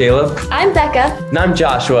there, I'm Caleb. I'm Becca. And I'm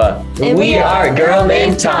Joshua. And we are a Girl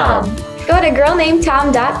Named Tom. Go to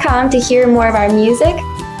girlnamedtom.com to hear more of our music,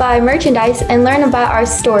 buy merchandise, and learn about our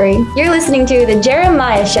story. You're listening to The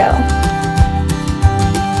Jeremiah Show.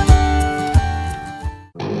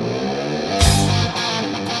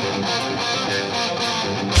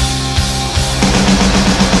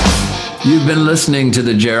 You've been listening to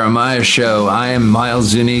The Jeremiah Show. I am Miles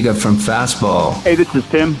Zuniga from Fastball. Hey, this is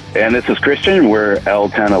Tim. And this is Christian. We're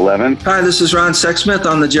L1011. Hi, this is Ron Sexsmith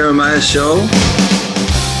on The Jeremiah Show.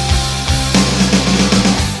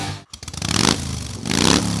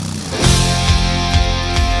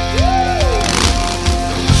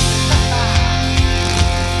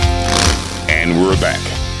 And we're back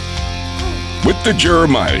with The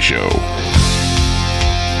Jeremiah Show.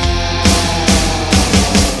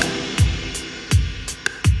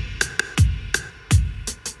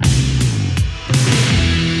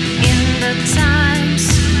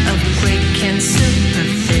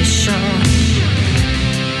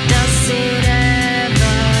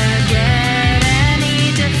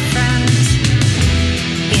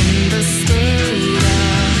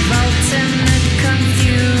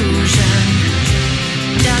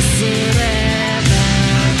 Does it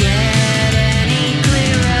ever get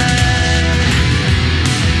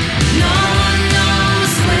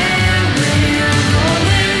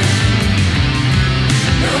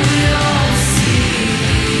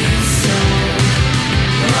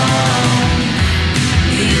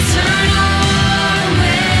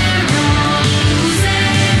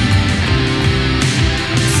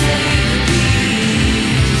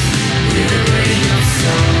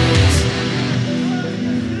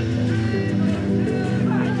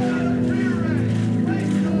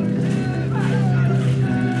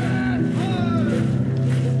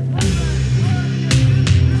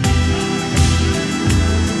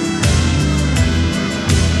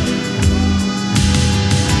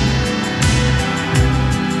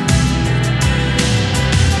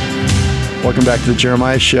Welcome back to the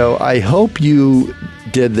Jeremiah Show. I hope you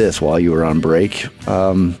did this while you were on break.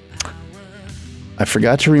 I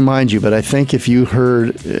forgot to remind you, but I think if you're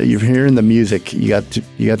hearing the music, you got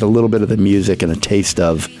a little bit of the music and a taste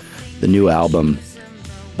of the new album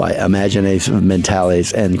by Imágenes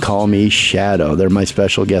Mentales and Call Me Shadow. They're my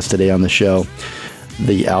special guest today on the show.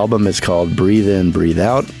 The album is called Breathe In, Breathe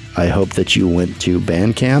Out. I hope that you went to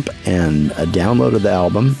Bandcamp and downloaded the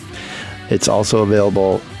album. It's also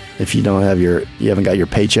available if you haven't got your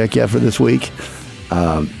paycheck yet for this week.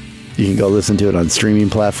 You can go listen to it on streaming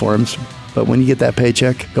platforms. But when you get that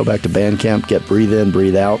paycheck, go back to Bandcamp, get Breathe In,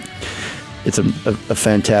 Breathe Out. It's a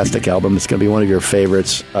fantastic album. It's going to be one of your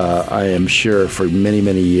favorites, I am sure, for many,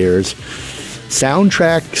 many years.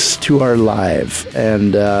 Soundtracks to our life.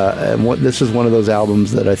 And this is one of those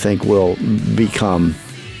albums that I think will become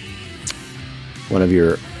one of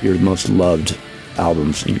your most loved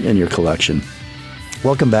albums in your collection.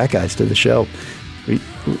 Welcome back, guys, to the show. We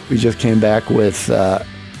just came back with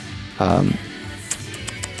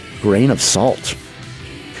Grain of Salt.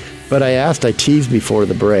 But I teased before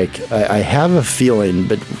the break, I have a feeling,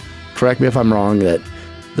 but correct me if I'm wrong, that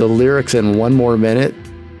the lyrics in One More Minute,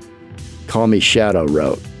 Call Me Shadow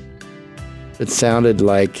wrote. It sounded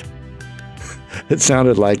like there's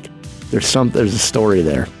a story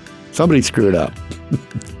there. Somebody screwed up.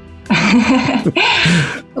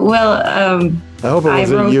 Well, I hope it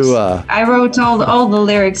wasn't you. I wrote all the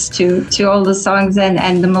lyrics to all the songs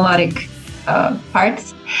and the melodic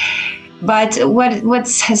parts. But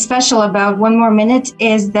what's special about One More Minute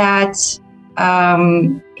is that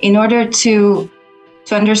in order to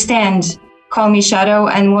understand Call Me Shadow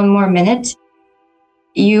and One More Minute,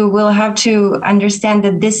 you will have to understand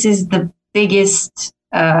that this is the biggest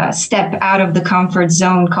step out of the comfort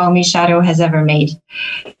zone Call Me Shadow has ever made.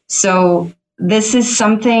 So this is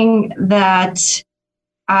something that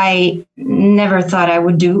I never thought I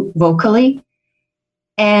would do vocally.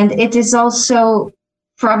 And it is also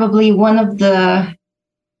probably one of the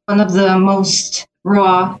most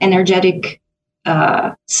raw, energetic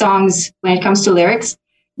songs when it comes to lyrics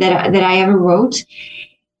that I ever wrote.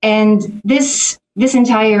 And this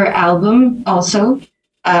entire album also,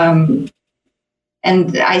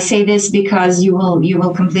 and I say this because you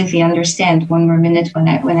will completely understand One More Minute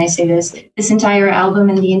when I say this. This entire album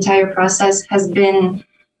and the entire process has been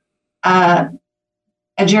a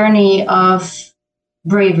journey of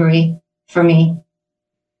bravery for me,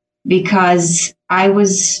 because I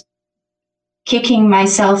was kicking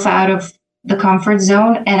myself out of the comfort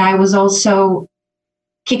zone, and I was also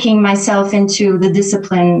kicking myself into the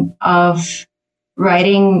discipline of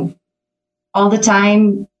writing all the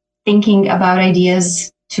time, thinking about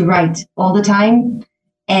ideas to write all the time,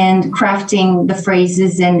 and crafting the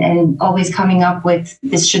phrases and always coming up with,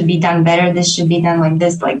 this should be done better, this should be done like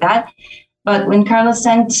this, like that. But when Carlos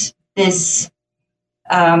sent this,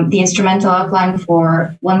 the instrumental outline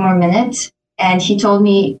for One More Minute, and he told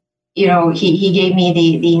me, he gave me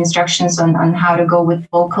the instructions on how to go with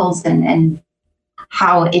vocals and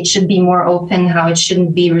how it should be more open, how it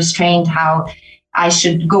shouldn't be restrained, how I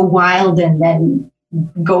should go wild and then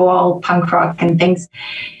go all punk rock and things.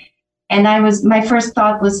 And my first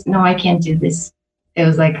thought was, no, I can't do this. It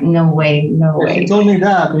was like, no way. He told me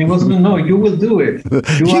that. It wasn't, no, you will do it.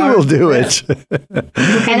 You will do it.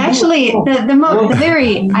 And actually, the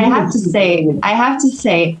very, I have to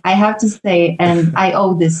say, and I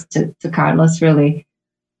owe this to Carlos, really.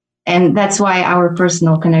 And that's why our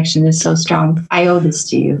personal connection is so strong. I owe this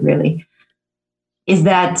to you, really. Is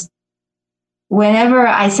that whenever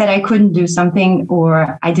I said I couldn't do something,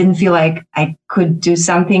 or I didn't feel like I could do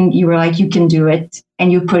something, you were like, you can do it. And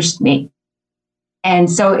you pushed me.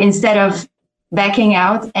 And so instead of backing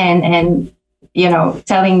out and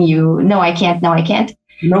telling you, no, I can't.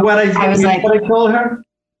 You know what I was like? What I told her?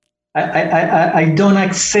 I don't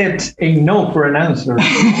accept a no for an answer.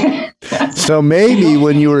 So maybe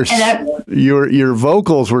when you were your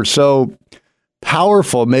vocals were so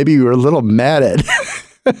powerful, maybe you were a little mad at.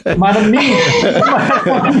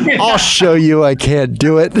 I'll show you I can't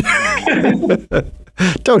do it.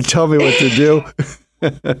 Don't tell me what to do.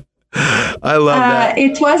 I love that.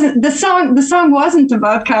 It wasn't the song. The song wasn't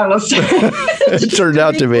about Carlos. It turned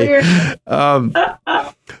out to be.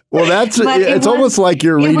 Well, it's almost like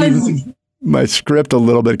you're reading my script a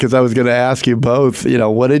little bit, because I was going to ask you both.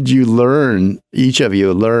 What did you learn? Each of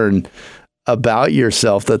you learn about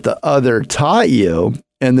yourself that the other taught you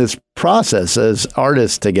in this process as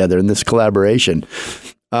artists together in this collaboration.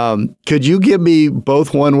 Could you give me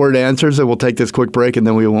both one-word answers, and we'll take this quick break, and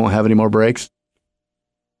then we won't have any more breaks?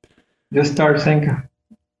 Just start, Senka.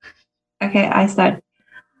 Okay, I start.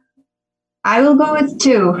 I will go with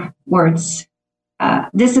 2 words,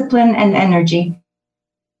 discipline and energy.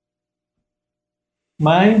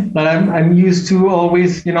 Mine, that I'm used to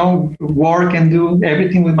always, work and do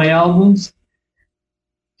everything with my albums,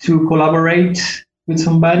 to collaborate with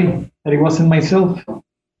somebody, that it wasn't myself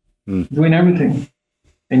doing everything.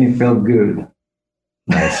 And it felt good.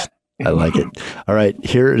 Nice. I like it. All right.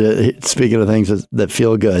 Here, speaking of things that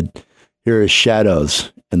feel good, here is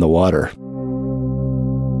Shadows in the Water.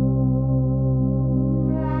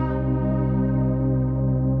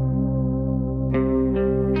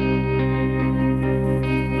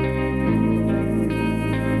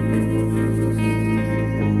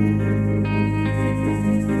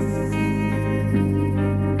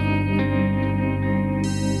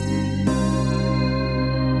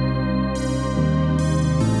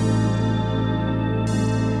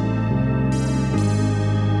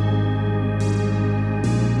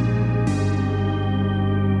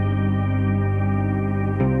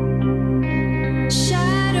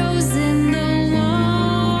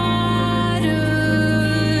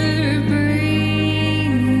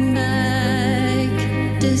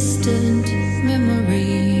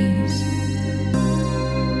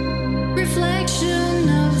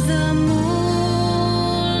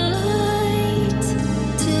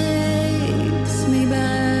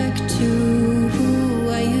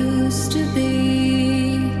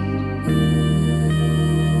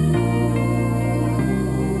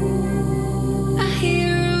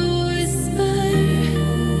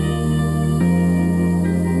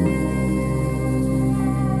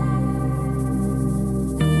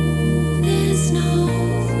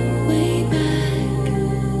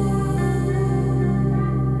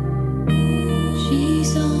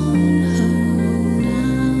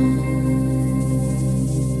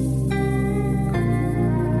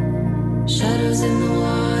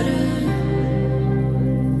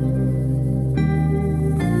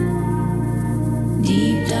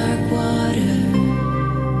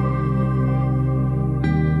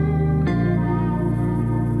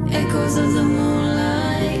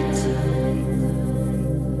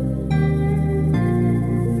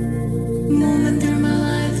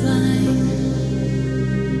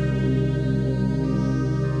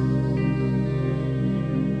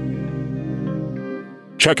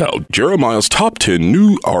 Check out Jeremiah's top 10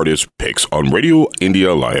 new artist picks on Radio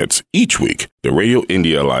India Alliance each week. The Radio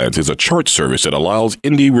India Alliance is a chart service that allows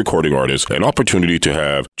indie recording artists an opportunity to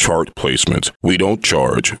have chart placements. We don't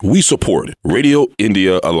charge. We support.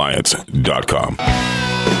 RadioIndiaAlliance.com.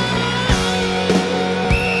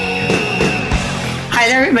 Hi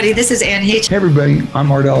there, everybody. This is Ann H. Hey, everybody.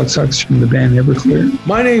 I'm Art Alex Hux from the band Everclear.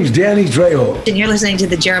 My name's Danny Trejo. And you're listening to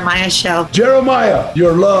The Jeremiah Show. Jeremiah,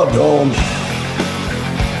 you're loved, Holmes.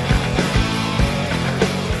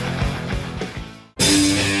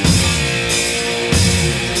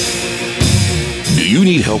 Do you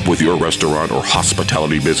need help with your restaurant or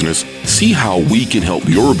hospitality business? See how we can help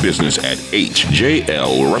your business at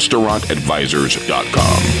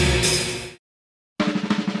hjlrestaurantadvisors.com.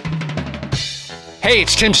 Hey,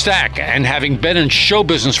 it's Tim Stack, and having been in show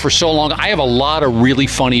business for so long, I have a lot of really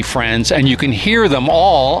funny friends, and you can hear them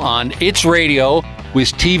all on It's Radio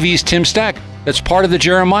with TV's Tim Stack. That's part of the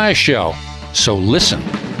Jeremiah Show. So listen.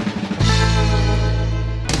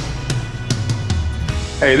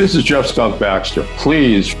 Hey, this is Jeff Skunk Baxter.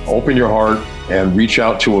 Please open your heart and reach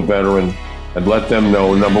out to a veteran and let them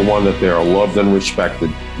know, number one, that they are loved and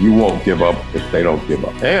respected. You won't give up if they don't give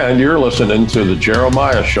up. And you're listening to The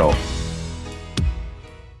Jeremiah Show.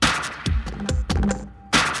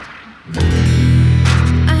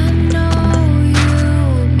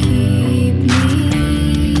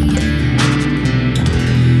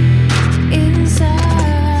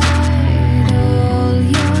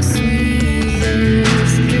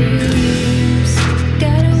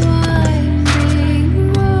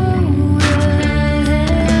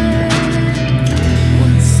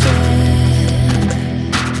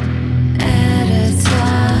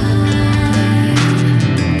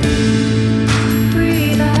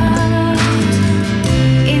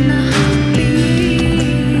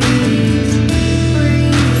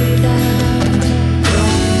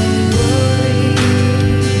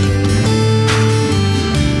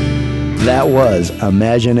 That was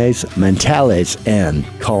Imágenes Mentales and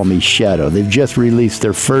Call Me Shadow. They've just released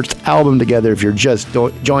their first album together. If you're just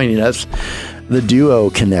joining us, the duo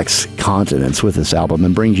connects continents with this album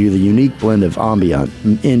and brings you the unique blend of ambient,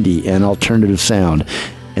 indie, and alternative sound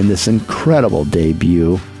in this incredible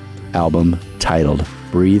debut album titled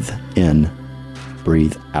Breathe In,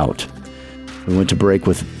 Breathe Out. We went to break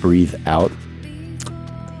with Breathe Out.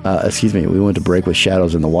 We went to break with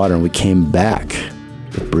Shadows in the Water, and we came back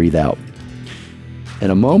with Breathe Out. In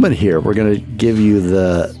a moment here, we're going to give you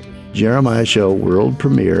the Jeremiah Show world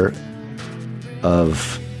premiere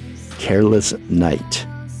of Careless Night.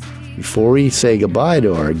 Before we say goodbye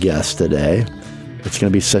to our guest today, it's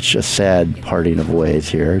going to be such a sad parting of ways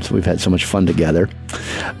here. So we've had so much fun together.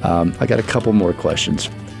 I got a couple more questions.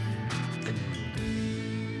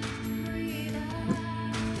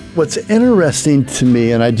 What's interesting to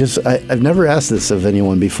me, and I've never asked this of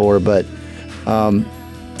anyone before, but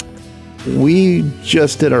we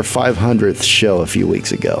just did our 500th show a few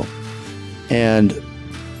weeks ago. And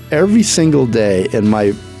every single day in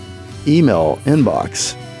my email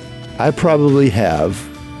inbox, I probably have,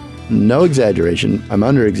 no exaggeration, I'm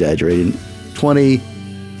under exaggerating, 20,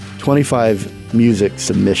 25 music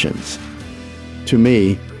submissions to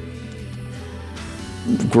me.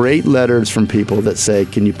 Great letters from people that say,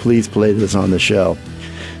 can you please play this on the show?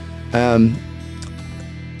 I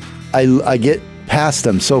get past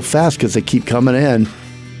them so fast because they keep coming in,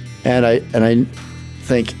 and I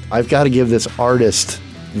think I've got to give this artist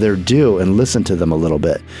their due and listen to them a little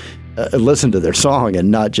bit, listen to their song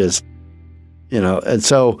and not just, and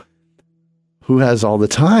so who has all the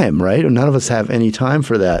time, right? None of us have any time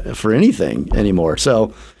for that, for anything anymore.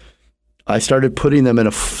 So I started putting them in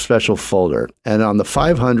a special folder, and on the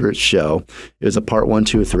 500th show, it was a part 1,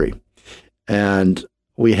 2, 3, and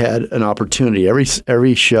we had an opportunity.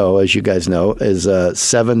 Every show, as you guys know, is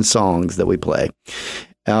 7 songs that we play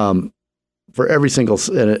for every single,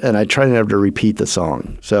 and I try never to repeat the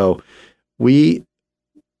song. So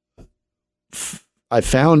I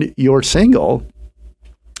found your single,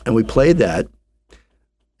 and we played that.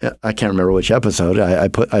 I can't remember which episode.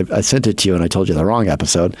 I sent it to you, and I told you the wrong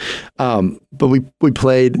episode. But we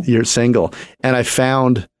played your single, and I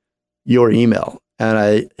found your email. And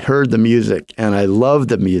I heard the music, and I loved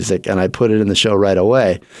the music, and I put it in the show right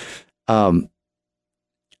away. How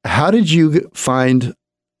did you find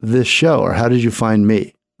this show, or how did you find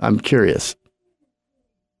me? I'm curious.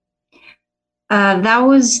 That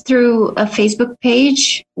was through a Facebook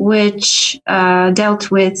page, which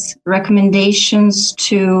dealt with recommendations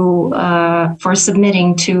for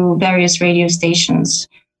submitting to various radio stations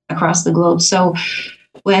across the globe. So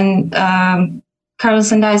when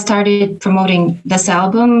Carlos and I started promoting this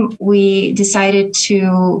album, we decided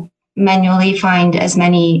to manually find as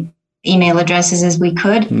many email addresses as we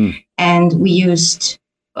could. And we used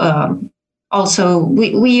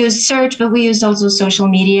we used search, but we used also social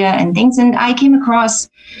media and things. And I came across,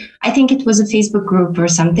 I think it was a Facebook group or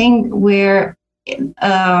something, where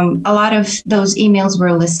a lot of those emails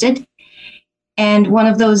were listed. And one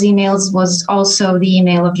of those emails was also the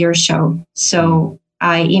email of your show. So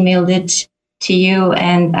I emailed it to you,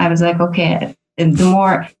 and I was like, okay, the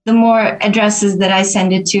more addresses that I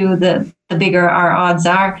send it to, the bigger our odds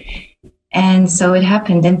are. And so it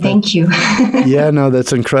happened, and thank you. Yeah, no,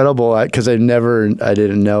 that's incredible, because I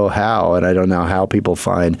didn't know how, and I don't know how people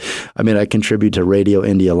find. I mean, I contribute to Radio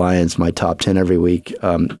Indie Alliance, my top 10 every week.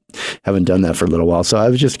 Haven't done that for a little while. So I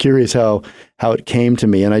was just curious how it came to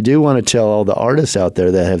me. And I do want to tell all the artists out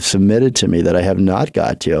there that have submitted to me that I have not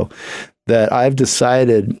got to, that I've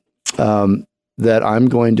decided that I'm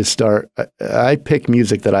going to start. I pick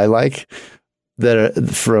music that I like, that are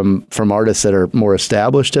from artists that are more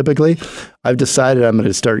established typically. I've decided I'm going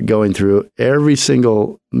to start going through every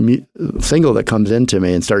single single that comes into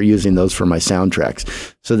me and start using those for my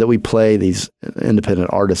soundtracks, so that we play these independent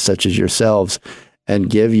artists such as yourselves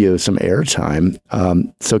and give you some airtime.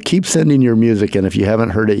 So keep sending your music, and if you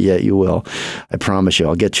haven't heard it yet, you will. I promise you.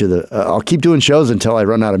 I'll get you I'll keep doing shows until I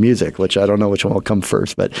run out of music, which I don't know which one will come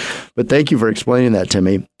first. But thank you for explaining that to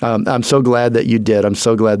me. I'm so glad that you did. I'm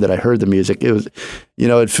so glad that I heard the music. It was,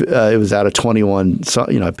 it was out of 21.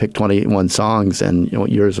 I picked 21 songs, and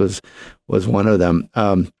yours was one of them.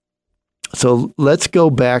 So let's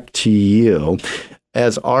go back to you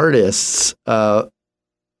as artists.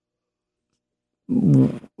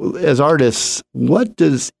 What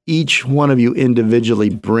does each one of you individually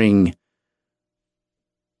bring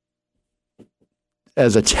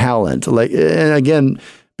as a talent? And again,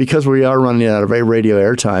 because we are running out of radio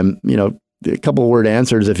airtime, a couple of word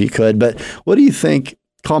answers if you could. But what do you think?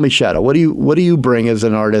 Call me Shadow. What do you bring as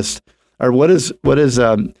an artist, or what is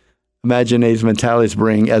Imágenes Mentales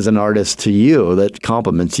bring as an artist to you that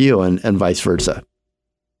complements you, and vice versa?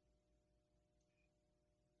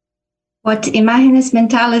 What Imágenes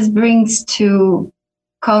Mentales brings to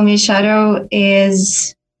Call Me Shadow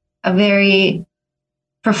is a very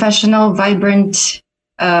professional, vibrant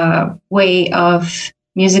way of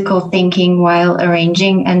musical thinking while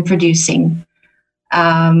arranging and producing.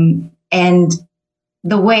 And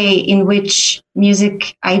the way in which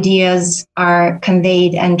music ideas are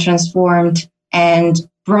conveyed and transformed and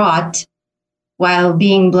brought while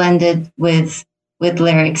being blended with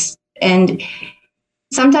lyrics. And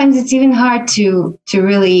sometimes it's even hard to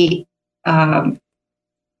really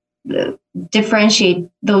differentiate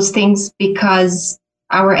those things because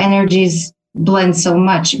our energies blend so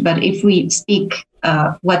much. But if we speak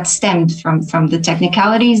what stemmed from the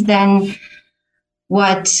technicalities, then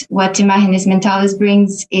what Imágenes Mentales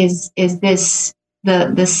brings is this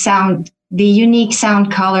the sound, the unique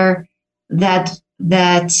sound color that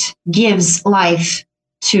gives life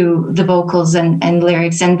to the vocals and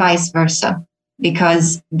lyrics, and vice versa,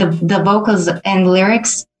 because the vocals and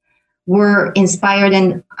lyrics were inspired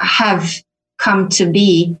and have come to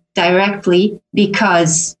be directly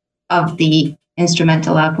because of the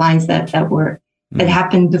instrumental outlines that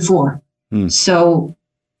happened before. So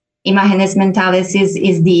Imágenes Mentales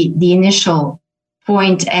is the initial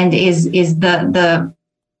point and is the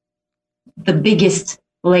biggest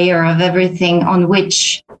layer of everything on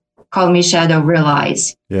which Call Me Shadow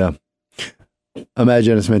relies. Yeah.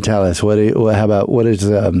 Imágenes Mentales. What does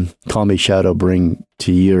Call Me Shadow bring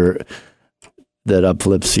to that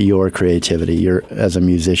uplifts your creativity, as a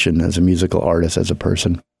musician, as a musical artist, as a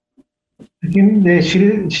person? I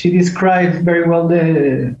think she describes very well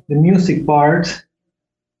the music part.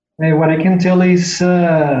 What I can tell is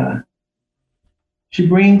she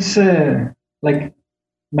brings like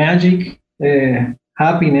magic,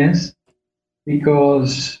 happiness,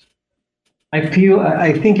 because I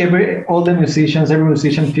think every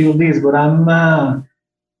musician feel this, but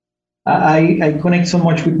I connect so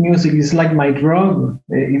much with music. It's like my drug.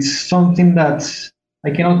 It's something that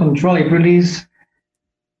I cannot control. I release,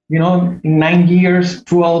 in 9 years,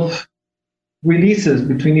 12 releases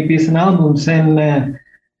between EPs and albums, and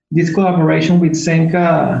this collaboration with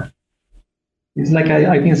Senka is like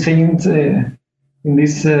I've been saying in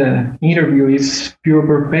this interview, is pure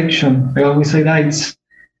perfection. I always say that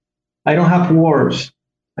I don't have words.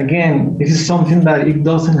 Again, this is something that it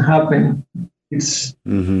doesn't happen. It's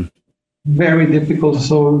very difficult.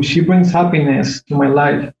 So she brings happiness to my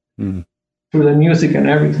life through the music and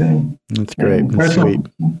everything. That's great. That's sweet.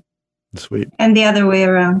 Sweet. And the other way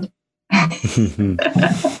around.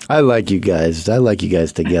 I like you guys. I like you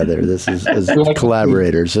guys together. This is as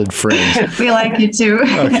collaborators and friends. We like you too.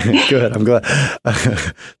 Okay, good. I'm glad.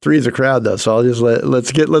 Three's a crowd though, so I'll just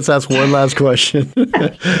let's ask one last question.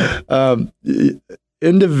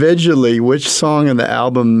 Individually, which song in the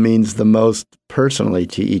album means the most personally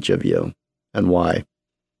to each of you, and why?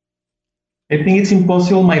 I think it's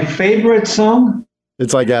impossible. My favorite song.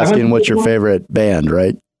 It's like asking what's your favorite band,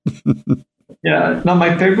 right? Yeah, no,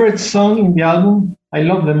 my favorite song in the album, I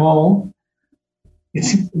love them all.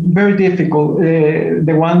 It's very difficult.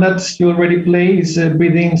 The one that you already played is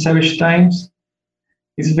Breathing Savage Times.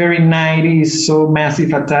 It's very 90s, so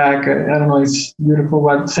Massive Attack. I don't know, it's beautiful.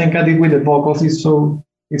 What Senka did with the vocals it's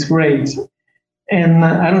great. And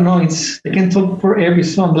I don't know, I can talk for every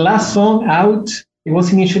song. The last song out, it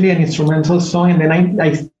was initially an instrumental song, and then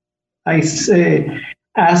I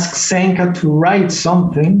asked Senka to write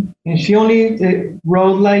something, and she only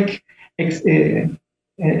wrote like Sail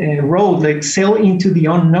into the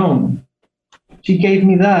Unknown. She gave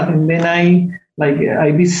me that, and then I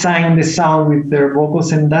designed the sound with their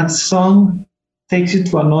vocals, and that song takes you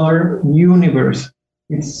to another universe.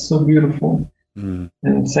 It's so beautiful. And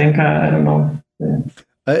Senka, I don't know.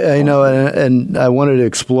 I know, and I wanted to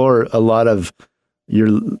explore a lot of your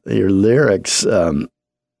lyrics.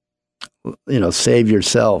 Save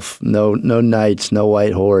yourself. No nights, no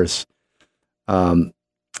white horse. Not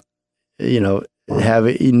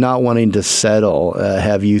wanting to settle.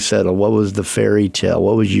 Have you settled? What was the fairy tale?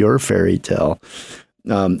 What was your fairy tale?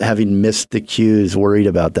 Having missed the cues, worried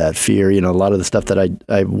about that fear. A lot of the stuff that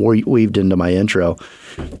I weaved into my intro.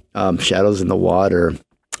 Shadows in the water.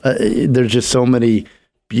 There's just so many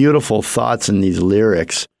beautiful thoughts in these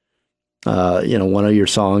lyrics. One of your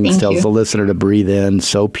songs tells the listener to breathe in,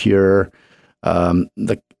 so pure. I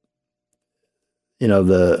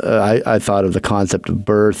thought of the concept of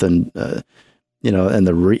birth and the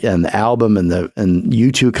album and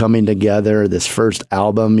you two coming together, this first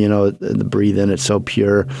album, the breathe in, it's so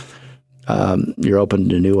pure. You're open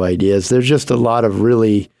to new ideas. There's just a lot of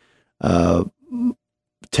really,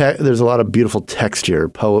 there's a lot of beautiful texture,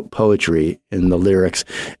 poetry in the lyrics,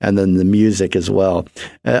 and then the music as well.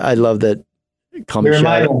 I love that.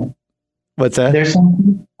 What's that? There's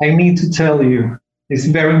something I need to tell you. It's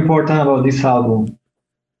very important about this album.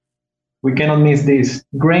 We cannot miss this.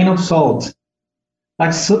 Grain of Salt.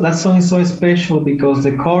 That song is so special because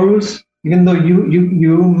the chorus, even though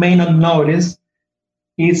you may not notice,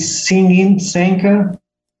 is singing Senka.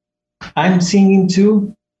 I'm singing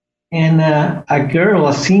too. and a girl,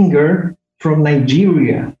 a singer from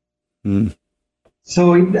Nigeria.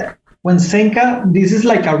 So when Senka, this is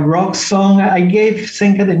like a rock song. I gave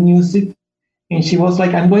Senka the music, and she was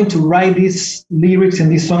like, I'm going to write these lyrics in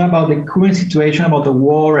this song about the current situation, about the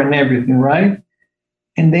war and everything, right?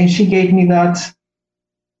 And then she gave me that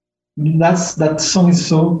song is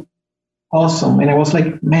so awesome. And I was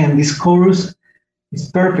like, man, this chorus is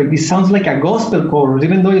perfect. It sounds like a gospel chorus,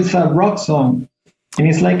 even though it's a rock song. And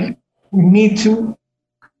it's like, we need to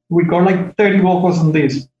record like 30 vocals on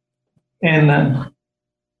this. And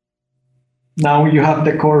now you have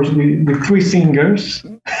the chorus with 3 singers.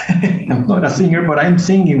 I'm not a singer, but I'm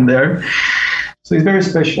singing there. So it's very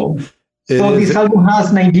special. So this album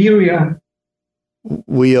has Nigeria.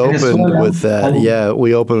 We opened with that. Yeah,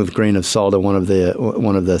 we opened with Grain of Salt at one of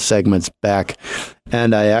the segments back.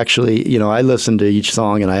 And I actually, I listen to each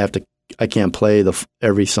song, and I can't play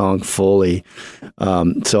every song fully.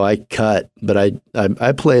 So I cut, but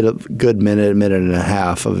I played a good minute and a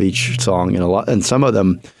half of each song, and some of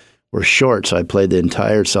them were short. So I played the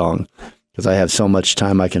entire song because I have so much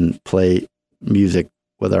time I can play music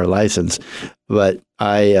with our license. But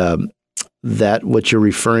that what you're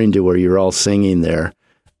referring to, where you're all singing there,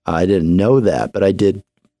 I didn't know that, but I did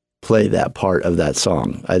play that part of that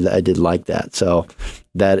song. I did like that, so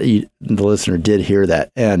that the listener did hear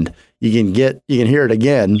that, and you can hear it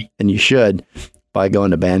again, and you should, by going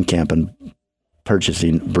to Bandcamp and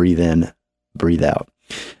purchasing "Breathe In, Breathe Out."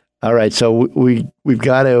 All right, so we've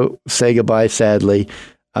got to say goodbye, sadly.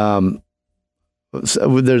 So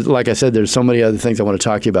there's, like I said, there's so many other things I want to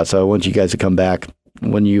talk to you about. So I want you guys to come back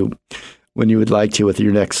when you would like to with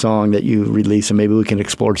your next song that you release, and maybe we can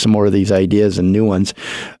explore some more of these ideas and new ones.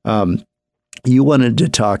 You wanted to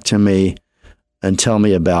talk to me and tell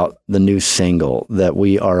me about the new single that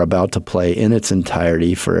we are about to play in its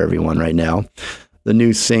entirety for everyone right now. The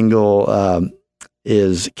new single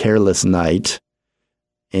is Careless Night,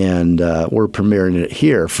 and we're premiering it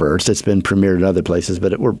here first. It's been premiered in other places,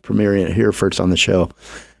 but we're premiering it here first on the show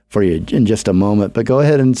for you in just a moment. But go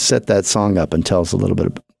ahead and set that song up and tell us a little bit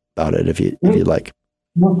about it if you'd like.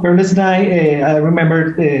 Well, Careless Night, I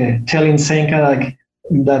remember telling Senka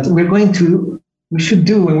that we're going to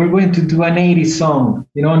do an 80s song,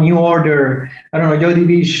 New Order, I don't know, Joy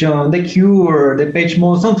Division, The Cure, The Depeche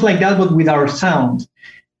Mode, something like that, but with our sound.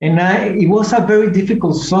 And it was a very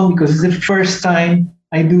difficult song because it's the first time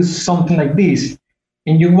I do something like this.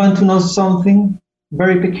 And you want to know something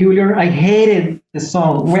very peculiar? I hated the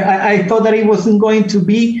song. I thought that it wasn't going to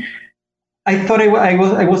be. I thought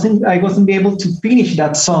I wasn't be able to finish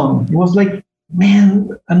that song. It was like,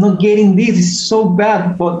 man, I'm not getting this. It's so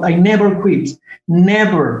bad. But I never quit.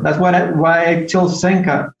 Never. That's why I tell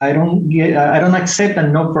Senka, I don't accept a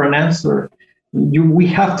no for an answer. We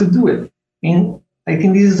have to do it. And I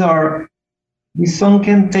think this song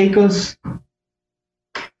can take us.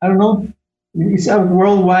 I don't know. It's a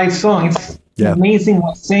worldwide song. It's amazing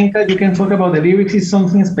with Senka. You can talk about the lyrics. It's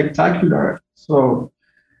something spectacular. So.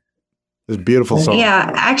 It's a beautiful song.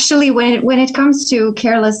 Yeah, actually, when it comes to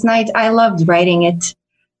Careless Night, I loved writing it.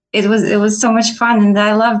 It was so much fun, and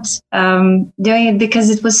I loved doing it because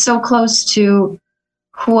it was so close to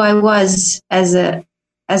who I was as a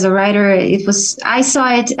writer. I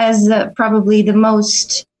saw it as probably the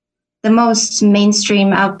most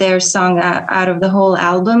mainstream out there song out of the whole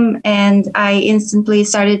album, and I instantly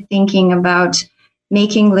started thinking about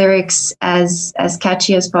making lyrics as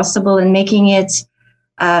catchy as possible and making it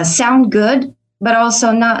sound good, but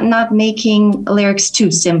also not making lyrics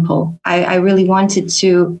too simple. I really wanted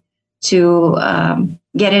to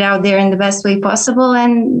get it out there in the best way possible,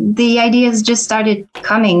 and the ideas just started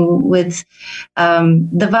coming with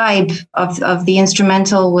the vibe of the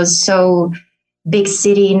instrumental was so big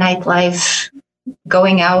city nightlife,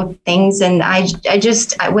 going out things, and I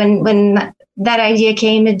just when that idea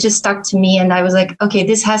came, it just stuck to me, and I was like, okay,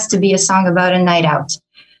 this has to be a song about a night out,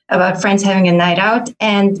 about friends having a night out,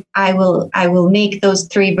 and I will make those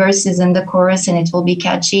 3 verses in the chorus, and it will be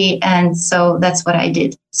catchy. And so that's what I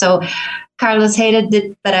did. So Carlos hated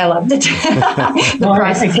it, but I loved it.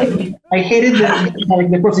 I hated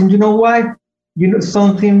the process. You know why?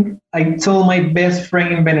 Something I told my best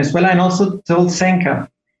friend in Venezuela, and also told Senka,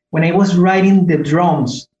 when I was writing the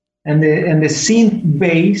drums and the synth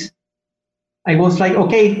bass, I was like,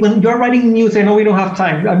 okay, when you're writing music, I know we don't have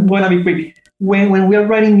time, I'm going to be quick. When we are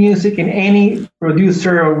writing music, and any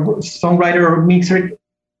producer or songwriter or mixer,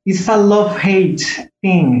 it's a love-hate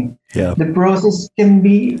thing. Yeah. The process can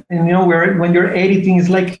be, when you're editing, it's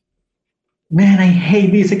like, man, I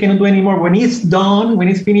hate this. I cannot do anymore. When it's done, when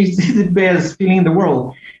it's finished, this is the best feeling in the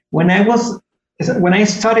world. When I was when I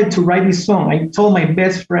started to write this song, I told my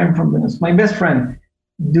best friend from Venice, my best friend,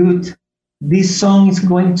 dude, this song is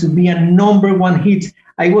going to be a #1 hit.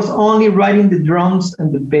 I was only writing the drums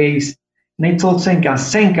and the bass. And I told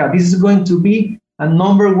Senka, this is going to be a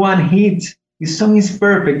 #1 hit. This song is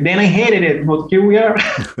perfect. Then I hated it, but here we are.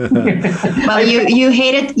 Well, you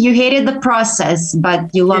hated the process,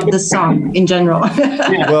 but you loved the song in general.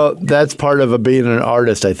 Well, that's part of being an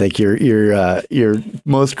artist. I think you're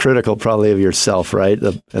most critical probably of yourself, right?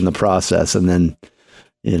 And the process, and then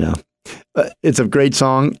it's a great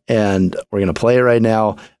song, and we're gonna play it right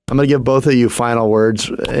now. I'm gonna give both of you final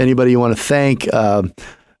words. Anybody you want to thank?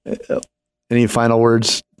 Any final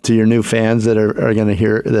words to your new fans that are going to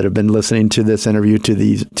hear, that have been listening to this interview,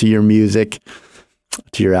 to your music,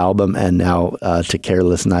 to your album, and now to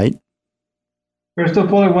Careless Night? First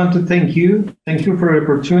of all, I want to thank you. Thank you for the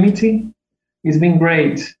opportunity. It's been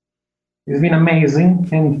great. It's been amazing.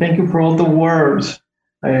 And thank you for all the words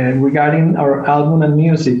regarding our album and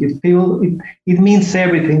music. It means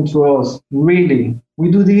everything to us, really. We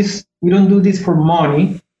don't do this for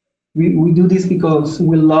money. We do this because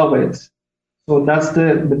we love it. So that's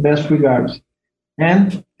the best regards.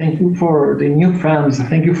 And thank you for the new fans.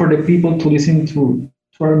 Thank you for the people to listen to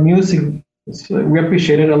our music. We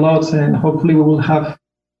appreciate it a lot, and hopefully we will have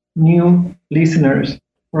new listeners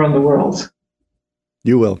around the world.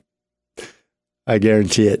 You will. I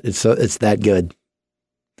guarantee it. It's that good.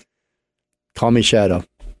 Call me Shadow.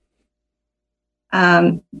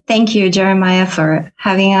 Thank you, Jeremiah, for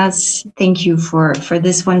having us. Thank you for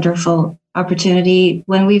this wonderful opportunity.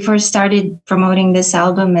 When we first started promoting this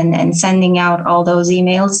album and sending out all those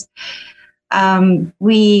emails,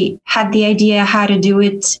 we had the idea how to do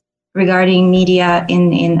it regarding media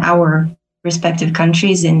in our respective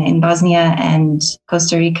countries, in Bosnia and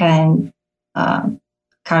Costa Rica, and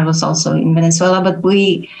Carlos also in Venezuela. But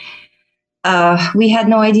we had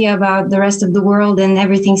no idea about the rest of the world, and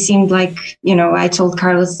everything seemed like, I told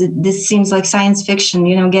Carlos that this seems like science fiction,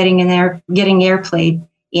 getting airplay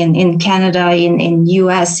in Canada, in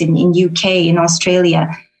US, in UK, in Australia.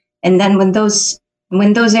 And then when those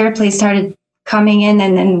airplays started coming in,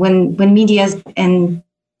 and then when media and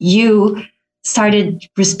you started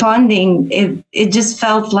responding, it just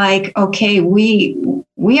felt like, okay, we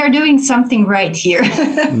are doing something right here.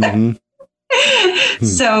 Mm-hmm.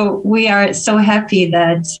 So we are so happy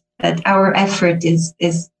that our effort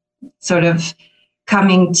is sort of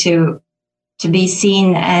coming to be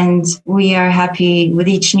seen, and we are happy with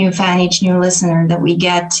each new fan, each new listener that we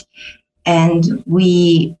get. And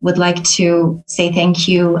we would like to say thank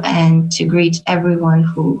you and to greet everyone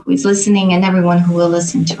who is listening and everyone who will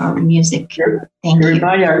listen to our music. Thank you.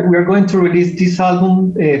 We're going to release this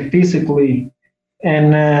album physically,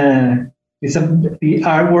 and the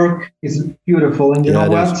artwork is beautiful. And you know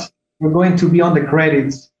what? We're going to be on the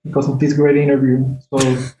credits because of this great interview. So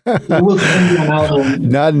we will send you an album.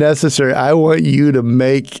 Not necessary. I want you to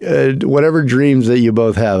make whatever dreams that you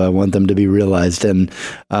both have. I want them to be realized. And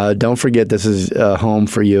don't forget, this is home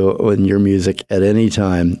for you and your music at any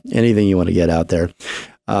time. Anything you want to get out there.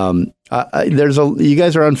 You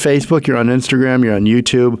guys are on Facebook. You're on Instagram. You're on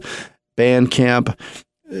YouTube, Bandcamp.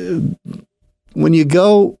 When you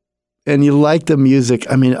go and you like the music,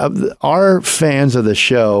 I mean, our fans of the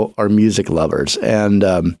show are music lovers. And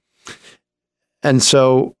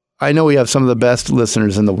so I know we have some of the best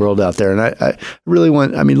listeners in the world out there. And I really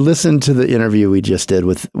listen to the interview we just did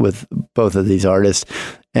with both of these artists.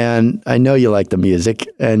 And I know you like the music,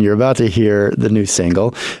 and you're about to hear the new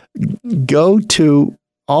single. Go to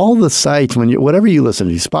all the sites, whatever you listen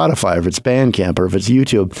to, Spotify, if it's Bandcamp, or if it's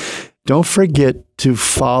YouTube, don't forget to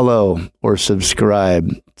follow or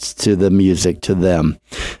subscribe to the music, to them.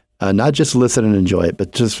 Not just listen and enjoy it,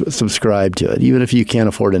 but just subscribe to it. Even if you can't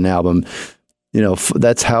afford an album,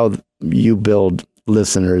 that's how you build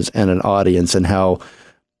listeners and an audience, and how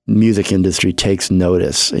music industry takes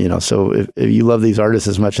notice. So if you love these artists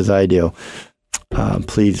as much as I do,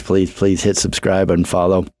 please hit subscribe and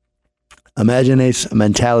follow. Imágenes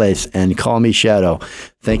Mentales and Call Me Shadow.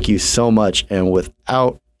 Thank you so much. And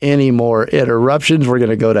without any more interruptions, we're going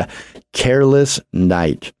to go to Careless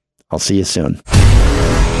Night. I'll see you soon.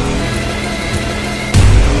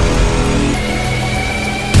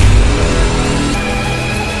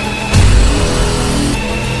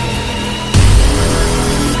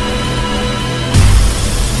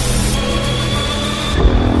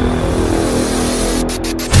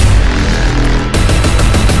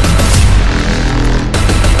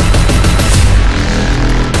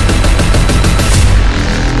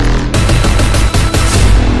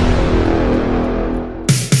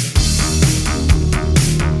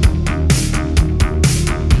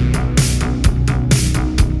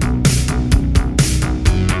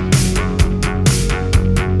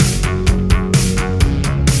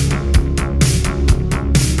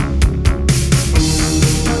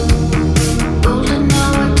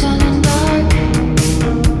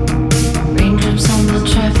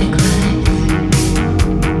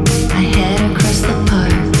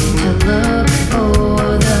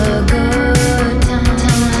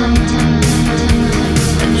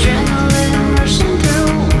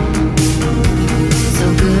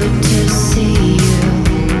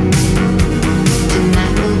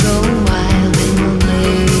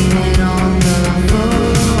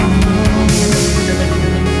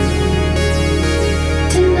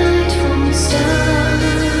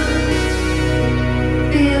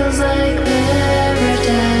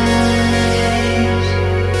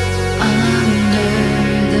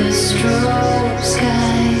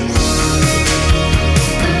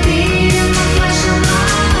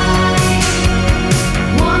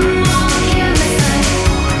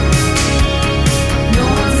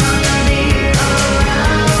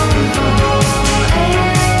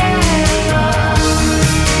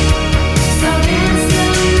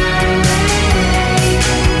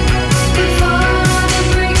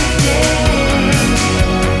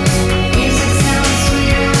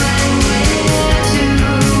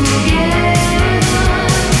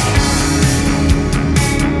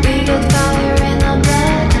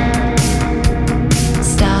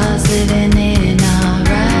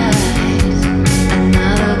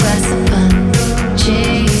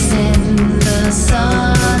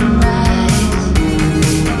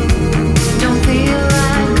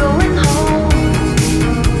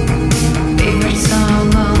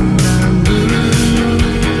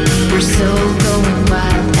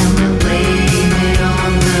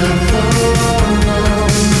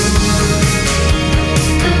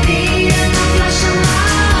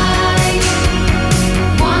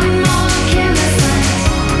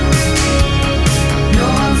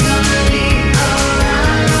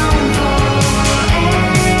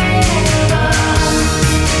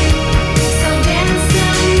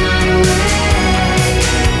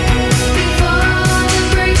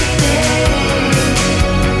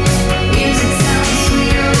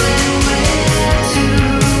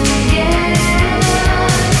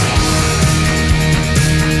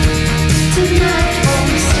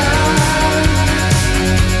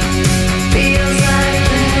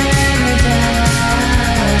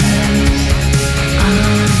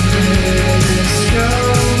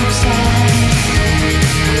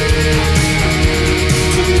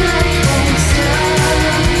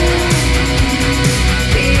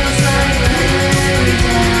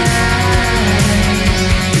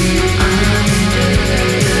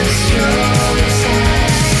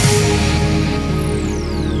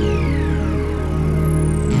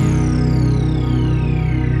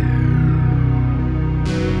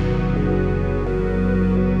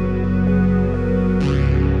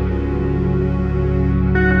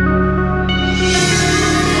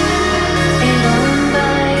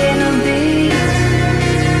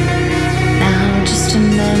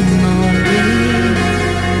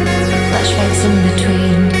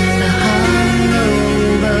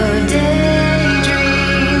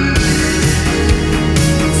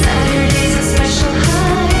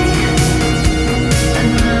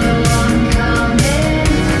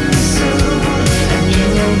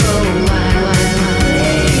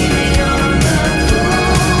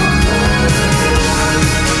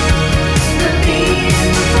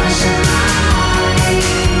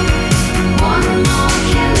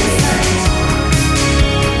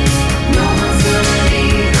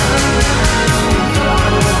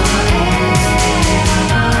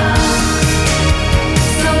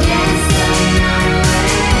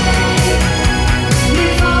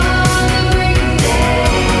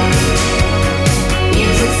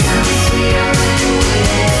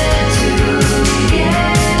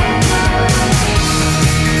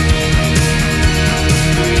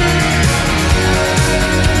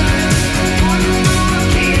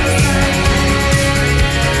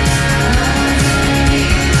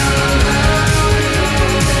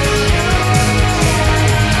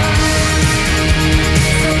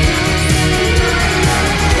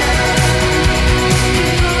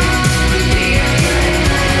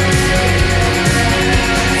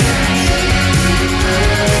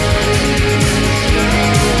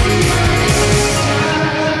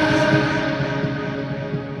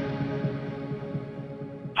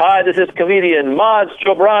 Hi, this is comedian Maz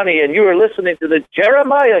Jobrani, and you are listening to The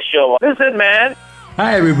Jeremiah Show. Listen, man.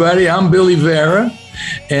 Hi, everybody. I'm Billy Vera,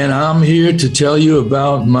 and I'm here to tell you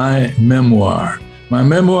about my memoir. My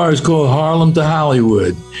memoir is called Harlem to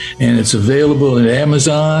Hollywood, and it's available at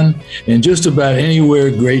Amazon and just about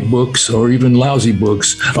anywhere great books or even lousy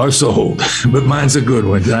books are sold. But mine's a good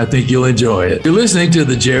one, and I think you'll enjoy it. You're listening to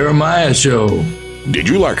The Jeremiah Show. Did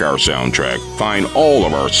you like our soundtrack? Find all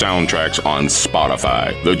of our soundtracks on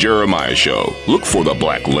Spotify. The Jeremiah Show. Look for the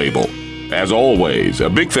Black Label. As always, a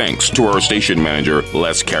big thanks to our station manager,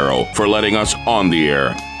 Les Carroll, for letting us on the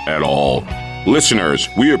air at all. Listeners,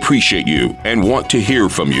 we appreciate you and want to hear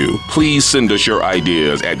from you. Please send us your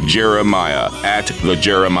ideas at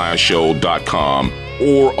jeremiah@thejeremiahshow.com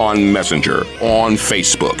or on Messenger, on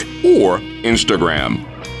Facebook, or Instagram.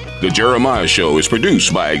 The Jeremiah Show is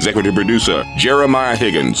produced by executive producer Jeremiah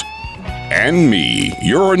Higgins and me,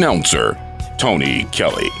 your announcer, Tony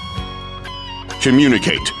Kelly.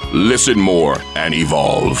 Communicate, listen more, and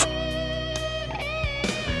evolve.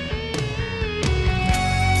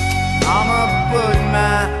 I'ma put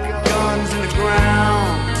my guns in the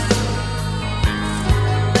ground.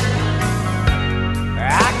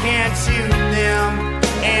 I can't shoot them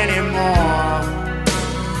anymore.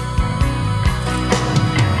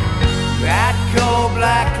 That cold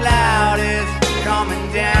black cloud is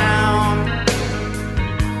coming down.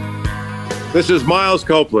 This is Miles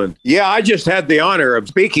Copeland. Yeah, I just had the honor of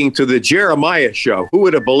speaking to the Jeremiah Show. Who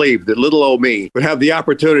would have believed that little old me would have the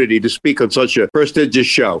opportunity to speak on such a prestigious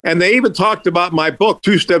show? And they even talked about my book,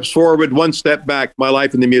 2 Steps Forward, 1 Step Back, My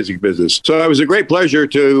Life in the Music Business. So it was a great pleasure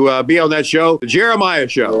to be on that show, the Jeremiah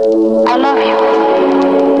Show. I love you.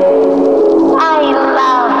 I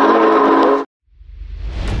love you.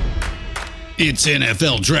 It's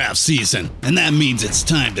NFL draft season, and that means it's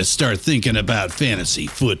time to start thinking about fantasy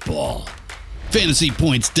football.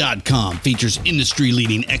 FantasyPoints.com features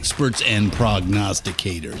industry-leading experts and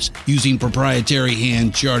prognosticators using proprietary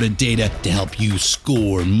hand-charted data to help you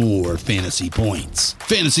score more fantasy points.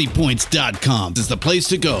 FantasyPoints.com is the place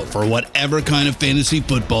to go for whatever kind of fantasy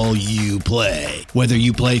football you play. Whether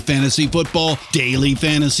you play fantasy football, daily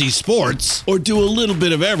fantasy sports, or do a little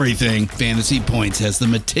bit of everything, Fantasy Points has the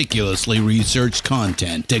meticulously researched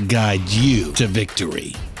content to guide you to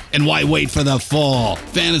victory. And why wait for the fall?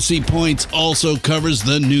 Fantasy Points also covers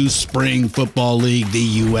the new spring football league, the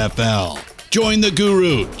UFL. Join the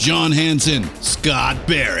guru, John Hansen, Scott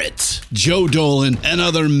Barrett, Joe Dolan, and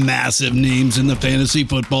other massive names in the fantasy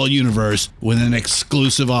football universe with an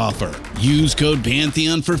exclusive offer. Use code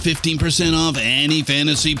Pantheon for 15% off any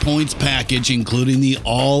Fantasy Points package, including the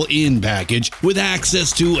all-in package, with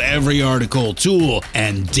access to every article, tool,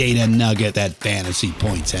 and data nugget that Fantasy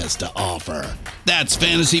Points has to offer. That's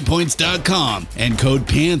FantasyPoints.com and code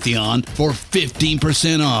Pantheon for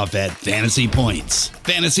 15% off at Fantasy Points.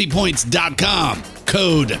 FantasyPoints.com,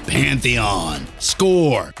 code Pantheon.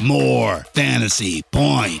 Score more fantasy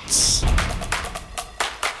points.